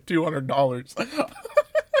 That's like $200.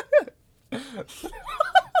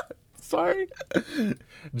 Sorry,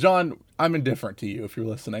 John. I'm indifferent to you if you're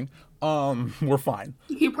listening. We're fine.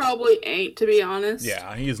 He probably ain't, to be honest.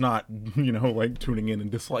 Yeah, he's not, like tuning in and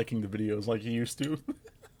disliking the videos like he used to.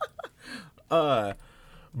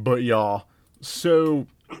 But y'all, so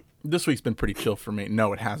this week's been pretty chill for me.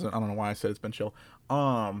 No, it hasn't. I don't know why I said it's been chill.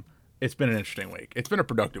 It's been an interesting week. It's been a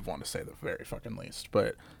productive one, to say the very fucking least.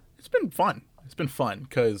 But it's been fun. It's been fun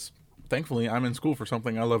because thankfully I'm in school for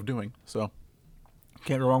something I love doing. So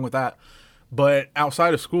can't go wrong with that. But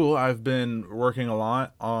outside of school, I've been working a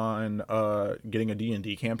lot on getting a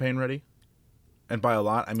D&D campaign ready. And by a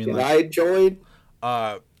lot, I mean Can I join?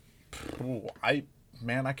 I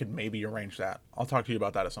could maybe arrange that. I'll talk to you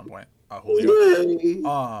about that at some point.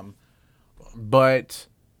 Julio. But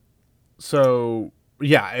so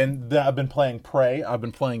yeah, and I've been playing Prey. I've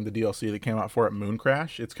been playing the DLC that came out for it, Moon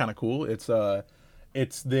Crash. It's kind of cool.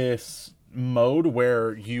 It's this mode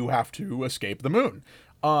where you have to escape the moon.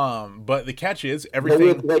 But the catch is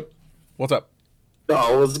everything. What's up? No,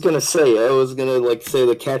 I was gonna say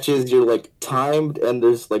the catch is you're like timed, and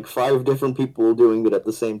there's like 5 different people doing it at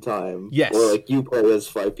the same time. Yes. Or like you play as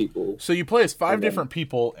 5 people. So you play as 5 different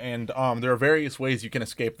people, and there are various ways you can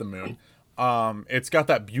escape the moon. It's got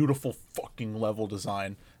that beautiful fucking level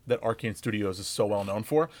design that Arcane Studios is so well known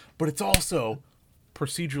for, but it's also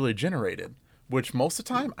procedurally generated, which most of the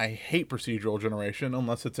time I hate procedural generation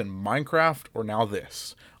unless it's in Minecraft or now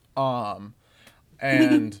this. And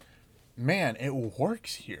man, it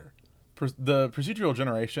works here. The procedural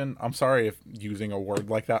generation, I'm sorry if using a word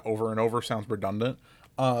like that over and over sounds redundant,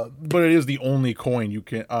 but it is the only coin you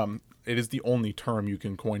can, it is the only term you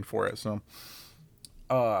can coin for it. So,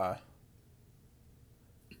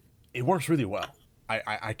 it works really well.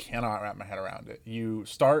 I cannot wrap my head around it. You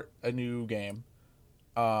start a new game,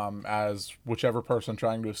 as whichever person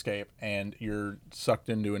trying to escape, and you're sucked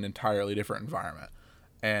into an entirely different environment,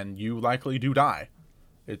 and you likely do die.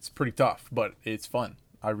 It's pretty tough, but it's fun.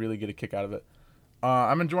 I really get a kick out of it.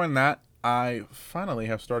 I'm enjoying that. I finally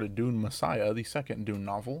have started Dune Messiah, the second Dune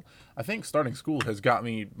novel. I think starting school has got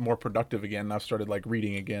me more productive again. I've started like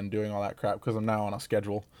reading again, doing all that crap because I'm now on a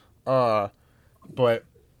schedule. But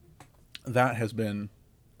that has been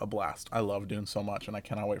a blast. I love Dune so much, and I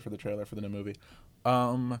cannot wait for the trailer for the new movie.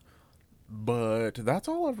 But that's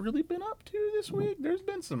all I've really been up to this week. There's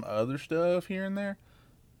been some other stuff here and there.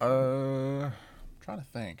 I'm trying to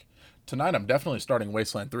think. Tonight I'm definitely starting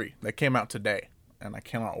Wasteland 3. That came out today, and I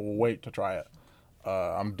cannot wait to try it.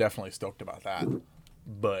 I'm definitely stoked about that.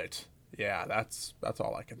 But yeah, that's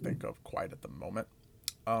all I can think of quite at the moment.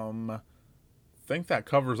 Think that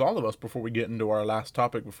covers all of us before we get into our last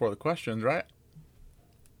topic before the questions, right?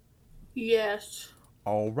 Yes.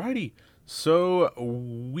 Alrighty. So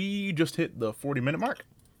we just hit the 40-minute mark,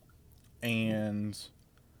 and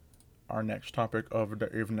our next topic of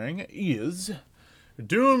the evening is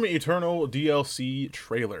Doom Eternal DLC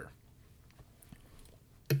trailer.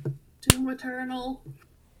 Doom Eternal.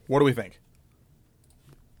 What do we think?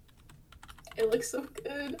 It looks so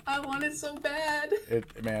good. I want it so bad.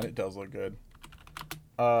 It does look good.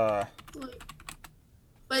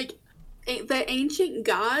 Like the ancient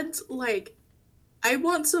gods, like, I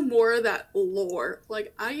want some more of that lore.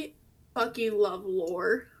 Like, I fucking love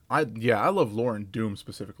lore. I love lore in Doom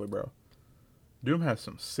specifically, bro. Doom has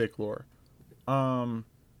some sick lore. So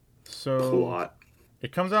Plot.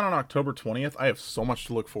 It comes out on October 20th. I have so much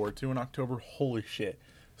to look forward to in October. Holy shit.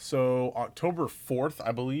 So October 4th,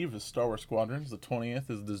 I believe, is Star Wars Squadrons. The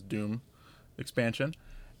 20th is this Doom expansion.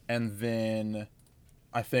 And then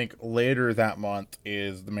I think later that month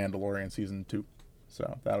is The Mandalorian Season 2.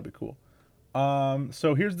 So that'll be cool.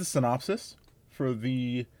 So here's the synopsis for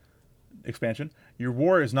the expansion. Your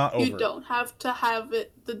war is not over. You don't have to have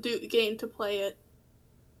the game to play it.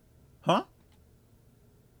 Huh?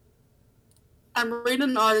 I'm reading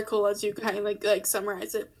an article as you kind of like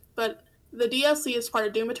summarize it, but the DLC is part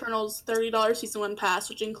of Doom Eternal's $30 Season 1 pass,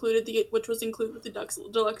 which was included with the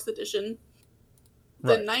deluxe edition.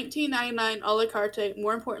 The Right. $19.99 a la carte.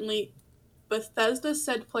 More importantly, Bethesda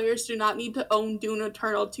said players do not need to own Doom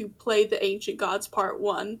Eternal to play the Ancient Gods Part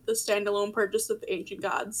 1, the standalone purchase of the Ancient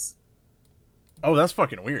Gods. Oh, that's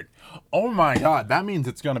fucking weird. Oh my god, that means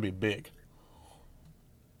it's gonna be big.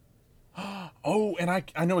 Oh, and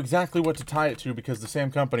I know exactly what to tie it to because the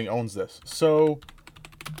same company owns this. So,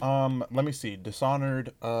 let me see.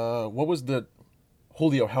 Dishonored, what was the...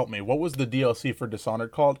 Julio, help me. What was the DLC for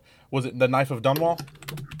Dishonored called? Was it The Knife of Dunwall?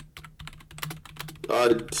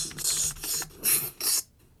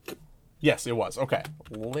 Yes, it was. Okay.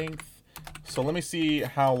 Length. So let me see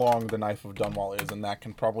how long The Knife of Dunwall is, and that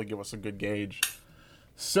can probably give us a good gauge.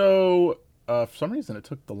 So, for some reason, it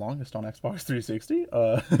took the longest on Xbox 360.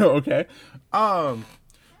 Okay.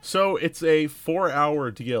 So it's a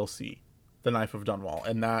 4-hour DLC, The Knife of Dunwall,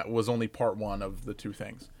 and that was only part one of the two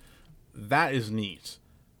things. That is neat.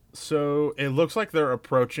 So it looks like they're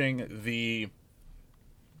approaching the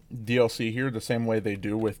DLC here the same way they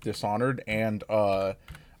do with Dishonored and I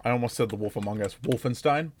almost said The Wolf Among Us,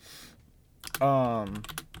 Wolfenstein.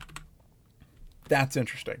 That's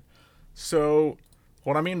interesting. So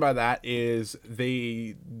what I mean by that is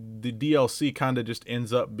the DLC kind of just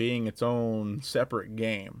ends up being its own separate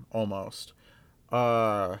game almost.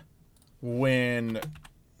 When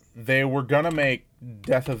they were gonna make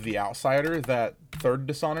Death of the Outsider, that third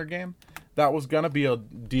Dishonored game, that was gonna be a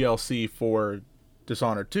DLC for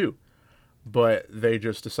Dishonored 2, but they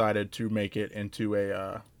just decided to make it into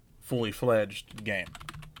a fully fledged game.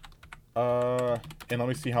 And let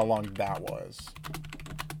me see how long that was.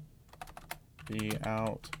 The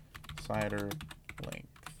Outsider length.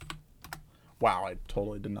 Wow, I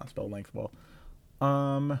totally did not spell length well.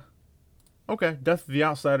 Okay, Death of the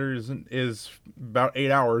Outsider is about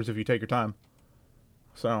 8 hours if you take your time.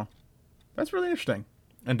 So, that's really interesting.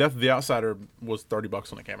 And Death of the Outsider was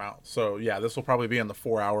 $30 when it came out. So, yeah, this will probably be in the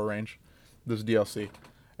 4-hour range, this DLC.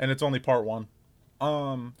 and it's only part 1.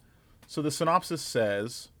 So the synopsis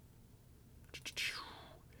says,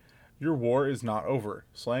 your war is not over.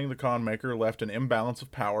 Slaying the Khan Maker left an imbalance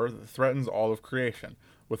of power that threatens all of creation.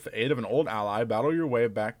 With the aid of an old ally, battle your way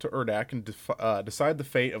back to Urdak and decide the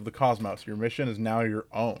fate of the cosmos. Your mission is now your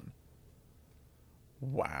own.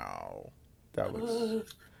 Wow. That was...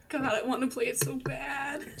 God, I want to play it so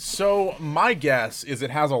bad. So, my guess is it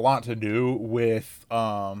has a lot to do with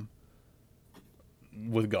God.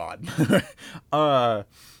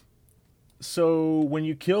 So, when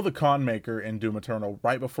you kill the Khan Maker in Doom Eternal,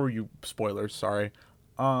 right before you... Spoilers, sorry.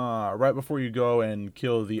 Right before you go and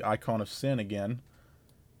kill the Icon of Sin again...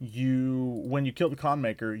 when you kill the Khan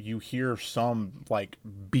Maker, you hear some, like,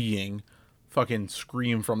 being fucking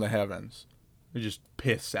scream from the heavens. It's just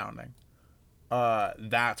piss sounding.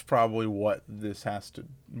 That's probably what this has to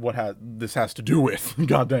do with.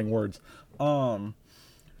 God dang words.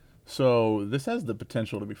 So this has the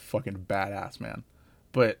potential to be fucking badass, man.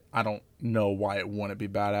 But I don't know why it wouldn't be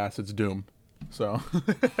badass. It's Doom. So,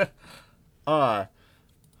 I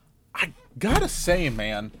gotta say,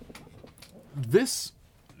 man, this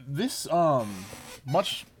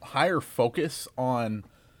much higher focus on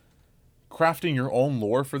crafting your own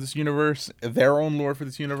lore for this universe, their own lore for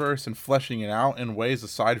this universe, and fleshing it out in ways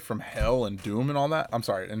aside from hell and doom and all that. I'm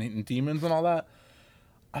sorry, and demons and all that.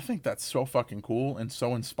 I think that's so fucking cool and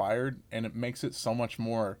so inspired, and it makes it so much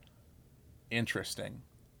more interesting,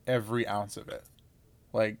 every ounce of it.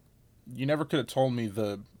 Like, you never could have told me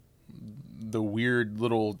the weird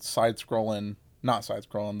little the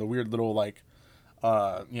weird little, like,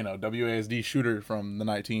 WASD shooter from the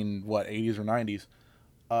 80s or 90s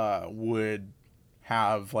would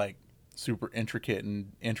have, like, super intricate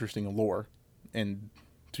and interesting lore in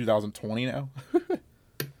 2020 now.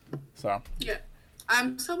 So. Yeah.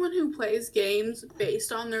 I'm someone who plays games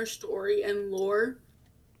based on their story and lore.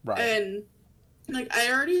 Right. And, like, I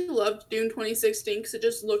already loved Doom 2016 because it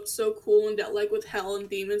just looked so cool and dealt, like, with hell and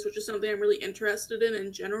demons, which is something I'm really interested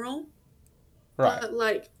in general. Right. But,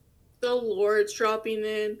 like, the lore it's dropping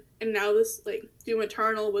in, and now this, like, Doom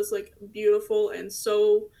Eternal was, like, beautiful and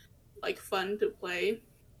so, like, fun to play.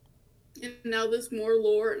 And now there's more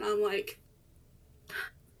lore, and I'm like,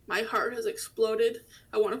 my heart has exploded.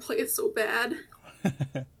 I want to play it so bad.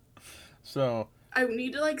 So I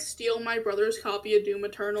need to, like, steal my brother's copy of Doom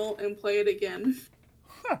Eternal and play it again.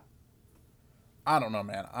 I don't know,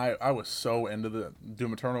 man. I was so into the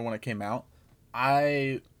Doom Eternal when it came out.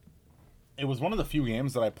 It was one of the few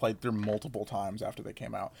games that I played through multiple times after they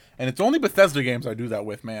came out. And it's only Bethesda games I do that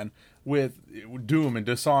with, man. With Doom and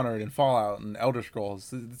Dishonored and Fallout and Elder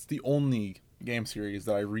Scrolls. It's the only game series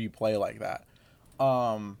that I replay like that.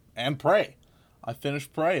 And Prey. I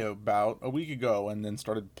finished Prey about a week ago and then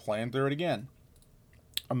started playing through it again.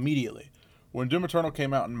 Immediately. When Doom Eternal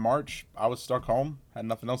came out in March, I was stuck home. Had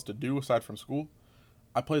nothing else to do aside from school.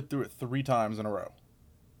 I played through it 3 times in a row.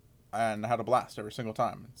 And I had a blast every single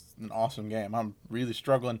time. It's an awesome game. I'm really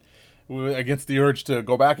struggling against the urge to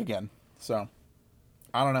go back again. So,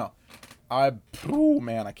 I don't know.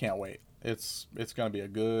 Man, I can't wait. It's going to be a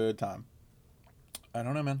good time. I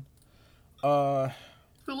don't know, man.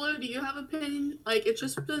 Hulu, do you have an opinion? Like, it's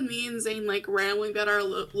just been me and Zane, like, rambling about our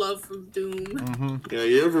love for Doom. Mm-hmm. Yeah,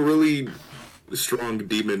 you have a really strong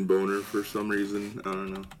demon boner for some reason. I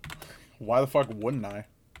don't know. Why the fuck wouldn't I?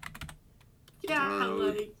 Yeah,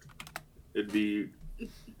 like... It'd be...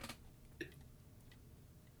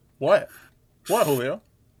 What? What, Julio?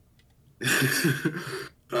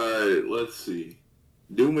 Let's see.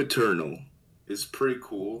 Doom Eternal is pretty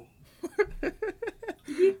cool.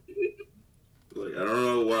 Like, I don't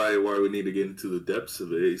know why we need to get into the depths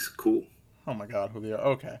of it. It's cool. Oh my god, Julio.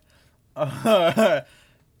 Okay.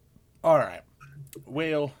 Alright.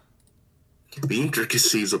 Well... The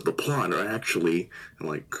intricacies of the plot are actually,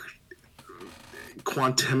 like,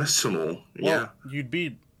 quantissimal. Yeah. You'd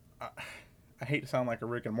be... I hate to sound like a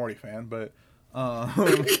Rick and Morty fan, but... You are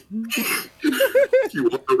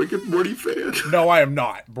a Rick and Morty fan? No, I am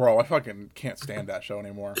not, bro. I fucking can't stand that show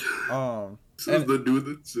anymore. Says the dude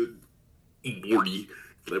that said Morty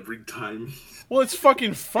every time. Well, it's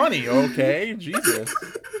fucking funny, okay? Jesus.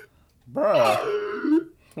 Bro.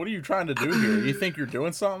 What are you trying to do here? You think you're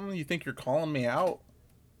doing something? You think you're calling me out?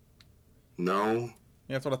 No.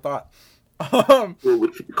 Yeah, that's what I thought. Well,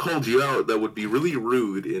 if we called you out, that would be really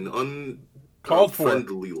rude and Called for.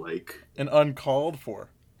 unfriendly, like. And uncalled for.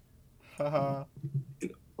 Haha.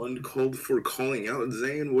 Uncalled for calling out,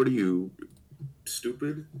 Zane? What are you,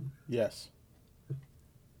 stupid? Yes.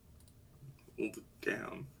 Well,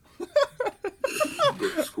 damn. Go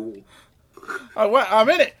to school. I'm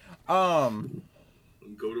in it. Go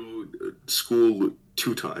to school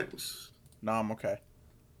 2 times. No, I'm okay.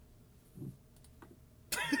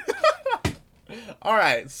 All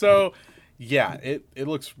right, so yeah, it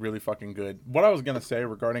looks really fucking good. What I was gonna say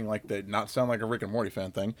regarding like the not sound like a Rick and Morty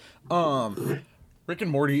fan thing, Rick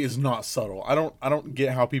and Morty is not subtle. I don't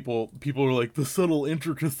get how people are like the subtle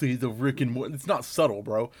intricacies of Rick and Morty. It's not subtle,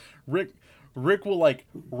 bro. Rick will like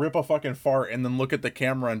rip a fucking fart and then look at the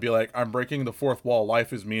camera and be like, "I'm breaking the fourth wall.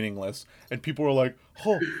 Life is meaningless." And people are like,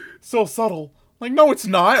 "Oh, so subtle." Like, no, it's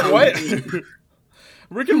not. What?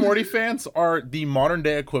 Rick and Morty fans are the modern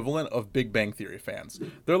day equivalent of Big Bang Theory fans.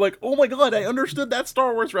 They're like, "Oh my god, I understood that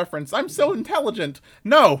Star Wars reference. I'm so intelligent."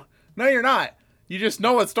 No, you're not. You just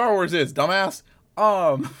know what Star Wars is, dumbass.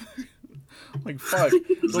 Like, fuck.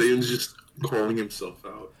 Zane's just calling himself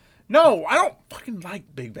out. No, I don't fucking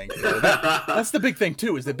like Big Bang Theory. That's the big thing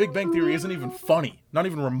too, is that Big Bang Theory isn't even funny. Not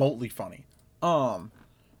even remotely funny.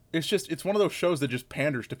 It's one of those shows that just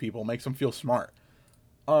panders to people, makes them feel smart.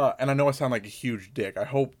 And I know I sound like a huge dick. I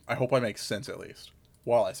hope I make sense at least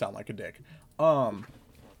while I sound like a dick.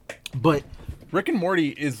 But Rick and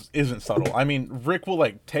Morty isn't subtle. I mean, Rick will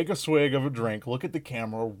like take a swig of a drink, look at the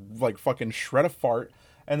camera, like fucking shred a fart,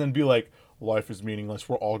 and then be like, "Life is meaningless.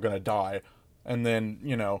 We're all gonna die." And then,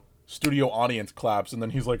 studio audience claps, and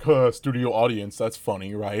then he's like, "Huh, studio audience, that's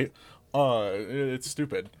funny, right?" It's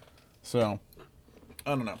stupid. So,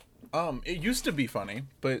 I don't know. It used to be funny,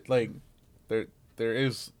 but like, there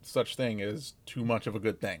is such thing as too much of a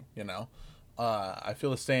good thing, I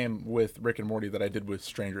feel the same with Rick and Morty that I did with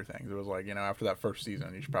Stranger Things. It was like, after that first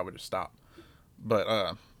season, you should probably just stop.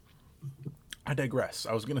 But, I digress.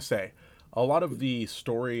 I was gonna say, a lot of the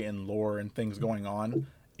story and lore and things going on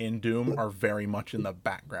in Doom are very much in the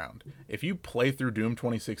background. If you play through Doom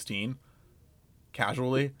 2016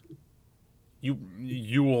 casually,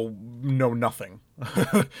 you will know nothing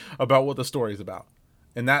about what the story is about.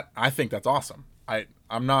 And I think that's awesome.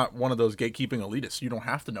 I'm not one of those gatekeeping elitists. You don't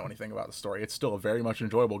have to know anything about the story. It's still a very much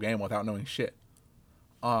enjoyable game without knowing shit.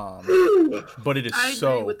 But it is I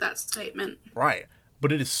agree with that statement. Right.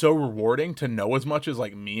 But it is so rewarding to know as much as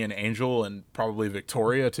like me and Angel and probably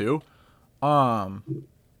Victoria too.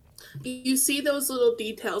 You see those little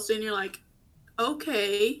details and you're like,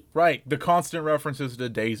 okay. Right. The constant references to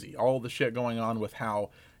Daisy, all the shit going on with how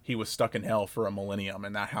he was stuck in hell for a millennium,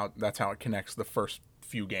 and that's how it connects the first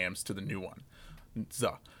few games to the new one.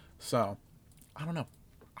 So I don't know.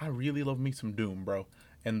 I really love me some Doom, bro.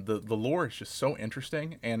 And the lore is just so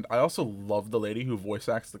interesting. And I also love the lady who voice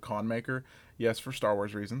acts the Con Maker. Yes, for Star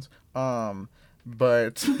Wars reasons.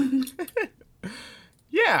 But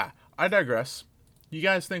yeah, I digress. You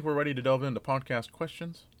guys think we're ready to delve into podcast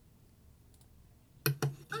questions? I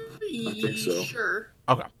think so. Sure.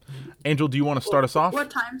 Okay. Angel, do you want to start us off? What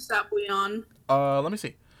time step we on? Let me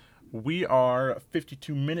see. We are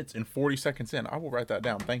 52 minutes and 40 seconds in. I will write that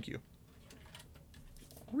down. Thank you.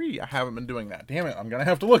 I haven't been doing that. Damn it. I'm going to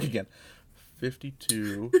have to look again.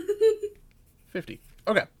 52. 50.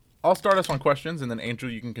 Okay. I'll start us on questions, and then Angel,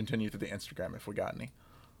 you can continue through the Instagram if we got any.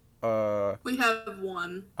 We have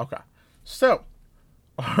one. Okay. So,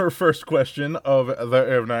 our first question of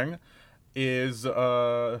the evening is,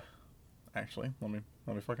 actually, let me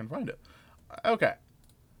fucking find it. Okay.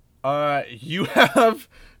 You have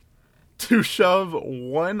to shove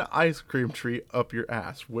one ice cream treat up your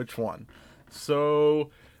ass. Which one?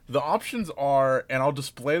 So the options are, and I'll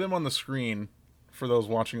display them on the screen for those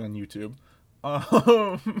watching on YouTube.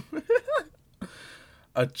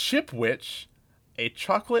 A chip witch, a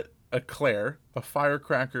chocolate eclair, a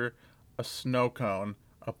firecracker, a snow cone,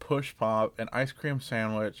 a push pop, an ice cream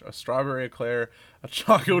sandwich, a strawberry eclair, a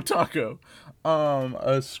choco taco,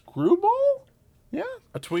 a screwball, yeah,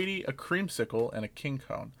 a Tweety, a creamsicle, and a king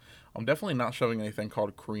cone. I'm definitely not shoving anything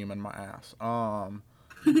called cream in my ass.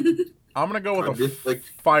 I'm gonna go with a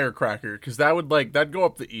firecracker, because that'd go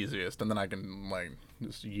up the easiest, and then I can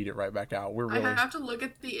just yeet it right back out. I have to look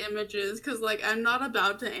at the images, because I'm not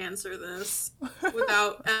about to answer this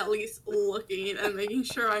without at least looking and making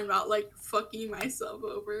sure I'm not fucking myself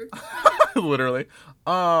over. Literally.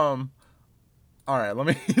 All right,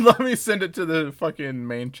 let me send it to the fucking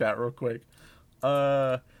main chat real quick.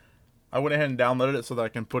 I went ahead and downloaded it so that I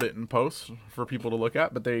can put it in post for people to look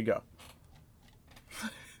at, but there you go.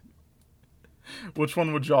 Which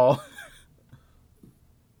one would y'all?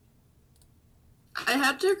 I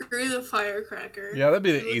have to agree with the firecracker. Yeah, that'd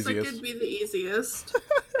be the easiest. easiest. It'd be the easiest.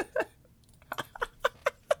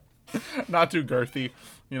 Not too girthy,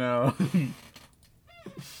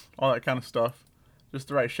 all that kind of stuff. Just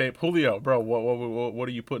the right shape. Julio, bro, what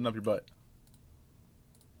are you putting up your butt?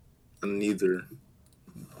 Neither.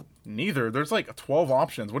 Neither? There's 12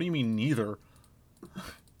 options. What do you mean neither?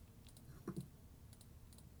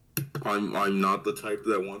 I'm not the type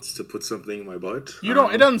that wants to put something in my butt. You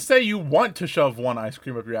don't. It doesn't say you want to shove one ice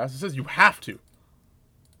cream up your ass. It says you have to.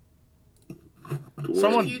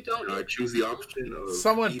 Someone. If you don't, I choose the option of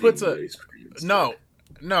Someone eating puts the a. ice cream instead.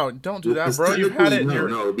 No, don't do that, Because bro. You've had it.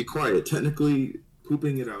 technically- No, be quiet. Technically,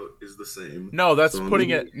 pooping it out is the same. No, that's So I'm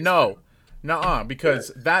putting eating it. No, nuh-uh,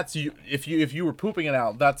 because that's you. If you were pooping it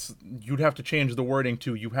out, that's you'd have to change the wording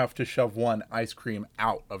to you have to shove one ice cream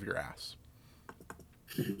out of your ass.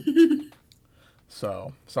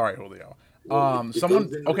 So sorry, Julio. Well, it Someone.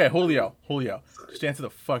 goes in Okay, the- Julio. Just answer the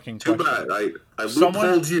fucking Too question. bad. I Someone-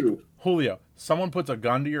 loopholed you. Julio, someone puts a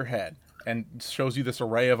gun to your head and shows you this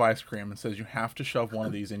array of ice cream and says you have to shove one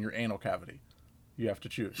of these in your anal cavity. You have to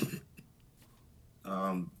choose.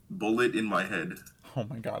 Bullet in my head. Oh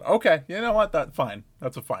my god. Okay, you know what? That's fine.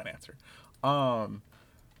 That's a fine answer.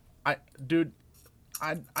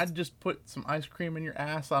 I'd just put some ice cream in your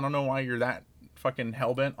ass. I don't know why you're that fucking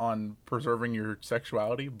hellbent on preserving your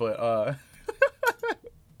sexuality, but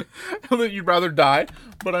that you'd rather die.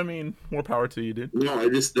 But I mean, more power to you, dude. No, I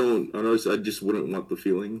just don't. I just wouldn't want the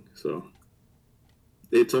feeling. So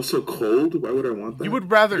it's also cold. Why would I want that? You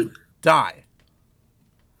would rather die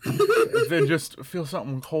than just feel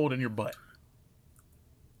something cold in your butt.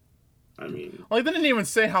 I mean, Like, they didn't even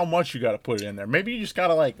say how much you got to put it in there. Maybe you just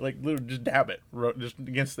gotta like literally just dab it, just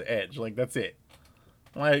against the edge. Like, that's it.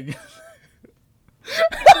 Like,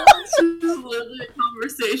 this is literally a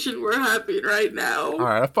conversation we're having right now. all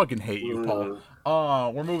right, I fucking hate you,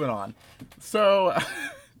 Paul. We're moving on. So,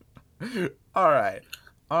 all right.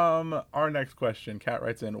 Our next question, Kat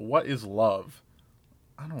writes in, "What is love?"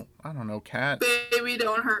 I don't know, Kat. Baby,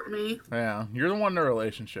 don't hurt me. Yeah, you're the one in a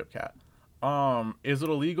relationship, Kat. Is it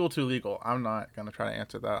illegal to legal? I'm not gonna try to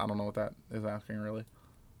answer that. I don't know what that is asking, really.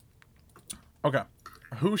 Okay.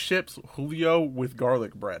 Who ships Julio with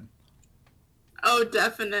garlic bread? Oh,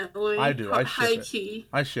 definitely. I do. I ship High it. key.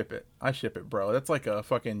 I ship it, bro. That's like a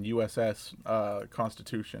fucking USS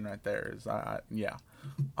Constitution right there. Yeah.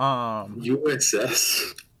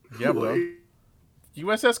 USS. Yeah, bro. Wait,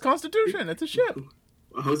 USS Constitution. It's a ship.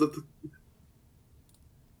 how's that?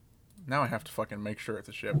 Now I have to fucking make sure it's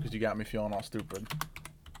a ship because you got me feeling all stupid.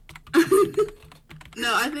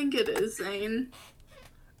 No, I think it is, Zane.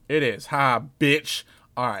 It is. Ha, bitch.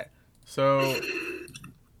 All right. So,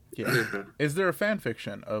 yeah. Is there a fan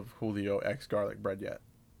fiction of Julio X garlic bread yet?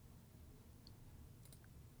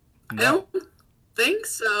 I don't think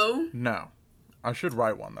so. No. I should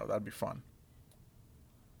write one though. That'd be fun.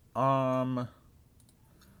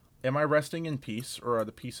 Am I resting in peace, or are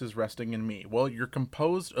the pieces resting in me? Well, you're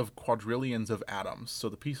composed of quadrillions of atoms, so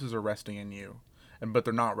the pieces are resting in you, but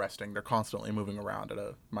they're not resting. They're constantly moving around at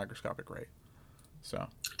a microscopic rate. So,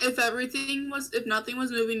 If nothing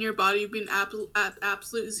was moving in your body, you'd be at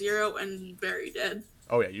absolute zero and very dead.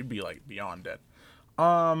 oh yeah, you'd be like beyond dead.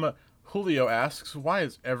 Julio asks, why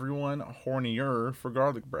is everyone hornier for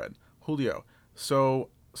garlic bread? Julio, so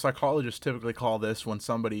psychologists typically call this when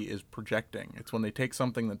somebody is projecting. It's when they take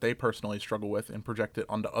something that they personally struggle with and project it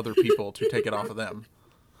onto other people to take it off of them.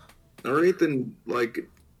 All right, then, like,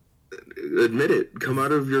 admit it. Come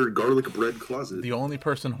out of your garlic bread closet. The only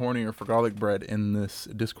person hornier for garlic bread in this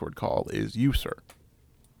Discord call is you, sir.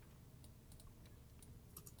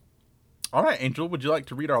 All right, Angel, would you like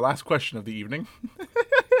to read our last question of the evening?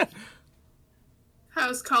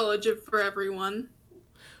 How's college for everyone?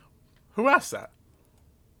 Who asked that?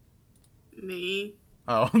 Me.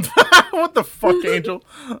 Oh, what the fuck, Angel?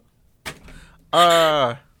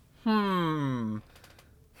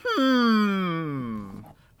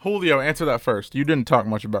 Julio, answer that first. You didn't talk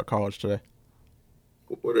much about college today.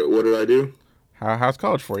 What did I do? How's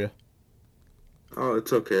college for you? Oh,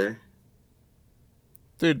 it's okay.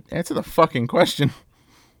 Dude, answer the fucking question.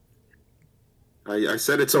 I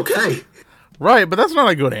said it's okay. Right, but that's not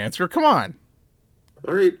a good answer. Come on.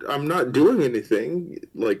 All right, I'm not doing anything.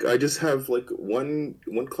 Like, I just have like one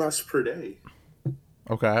class per day.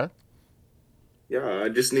 Okay. Yeah, I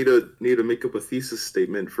just need to make up a thesis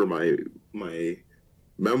statement for my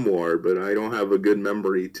memoir, but I don't have a good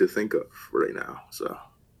memory to think of right now. So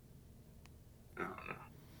I don't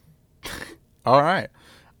know. All right.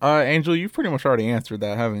 Angel, you've pretty much already answered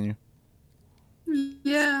that, haven't you?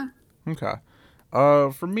 Yeah. Okay.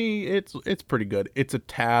 For me, it's pretty good. It's a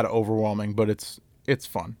tad overwhelming, but it's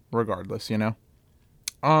fun regardless, you know?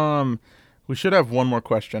 We should have one more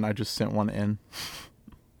question. I just sent one in.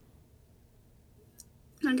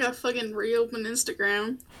 I got fucking reopen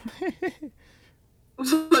Instagram.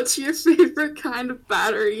 What's your favorite kind of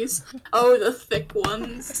batteries? Oh, the thick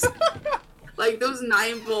ones. Like those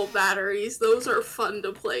 9-volt batteries. Those are fun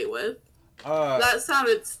to play with. That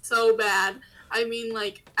sounded so bad. I mean,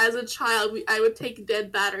 like, as a child, I would take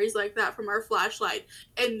dead batteries like that from our flashlight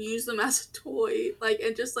and use them as a toy, like,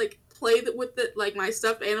 and just, like, play with it, like, my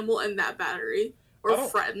stuffed animal and that battery. Or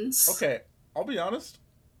friends. Okay, I'll be honest.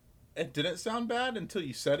 It didn't sound bad until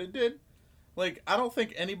you said it did. Like, I don't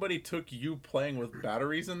think anybody took you playing with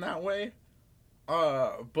batteries in that way.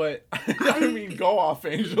 But I mean, go off,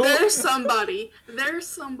 Angel. There's somebody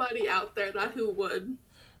out there who would.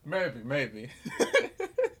 Maybe.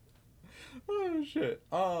 Oh shit.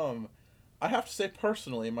 I have to say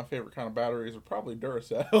personally, my favorite kind of batteries are probably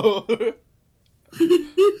Duracell.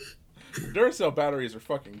 Duracell batteries are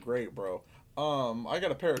fucking great, bro. I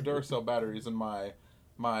got a pair of Duracell batteries in my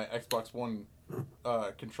Xbox One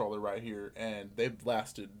controller right here, and they've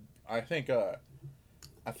lasted. I think I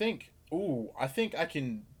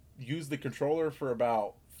can use the controller for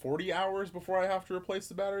about 40 hours before I have to replace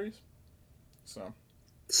the batteries. So.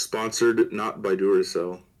 Sponsored not by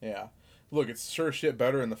Duracell. Yeah. Look, it's sure shit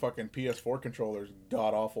better than the fucking PS4 controller's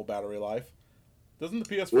god-awful battery life. Doesn't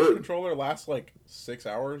the PS4 controller last, like, 6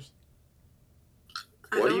 hours?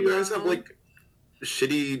 Why do you guys have, like,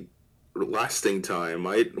 shitty lasting time?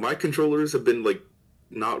 My controllers have been, like,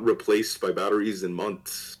 not replaced by batteries in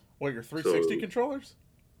months. What, your 360 controllers?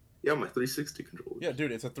 Yeah, my 360 controller. Yeah,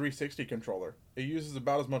 dude, it's a 360 controller. It uses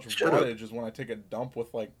about as much wattage as when I take a dump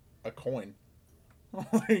with, like, a coin.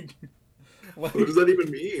 like, what does that even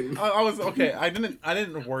mean? I was okay. I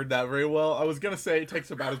didn't word that very well. I was gonna say it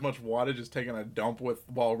takes about as much wattage as taking a dump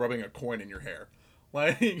while rubbing a coin in your hair.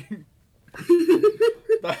 Like,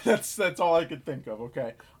 that's all I could think of.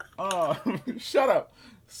 Okay, shut up.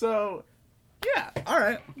 So, yeah, all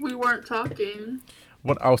right. We weren't talking.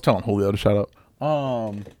 What I was telling Julio to shut up.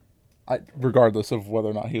 Regardless of whether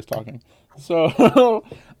or not he was talking. So,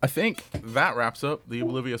 I think that wraps up the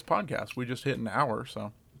Oblivious podcast. We just hit an hour,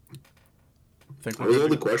 so. Are those all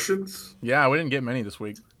the questions? Yeah, we didn't get many this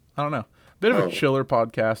week. I don't know. Bit of a chiller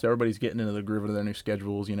podcast. Everybody's getting into the groove of their new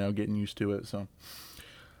schedules, getting used to it. So,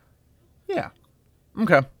 yeah.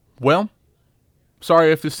 Okay. Well,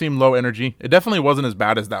 sorry if this seemed low energy. It definitely wasn't as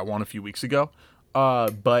bad as that one a few weeks ago.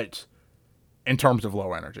 But in terms of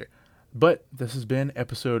low energy. But this has been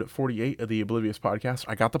episode 48 of the Oblivious podcast.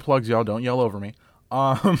 I got the plugs, y'all. Don't yell over me.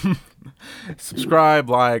 Subscribe,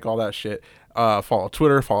 like, all that shit. Follow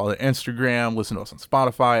Twitter, follow the Instagram, listen to us on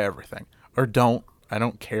Spotify, everything. Or don't. I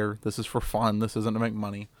don't care. This is for fun. This isn't to make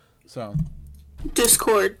money. So.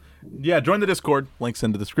 Discord. Yeah, join the Discord. Links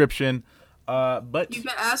in the description. But you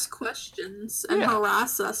can ask questions and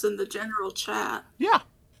harass us in the general chat. Yeah,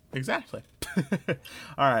 exactly.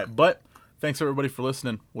 All right, but thanks everybody for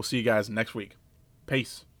listening. We'll see you guys next week.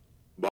 Peace.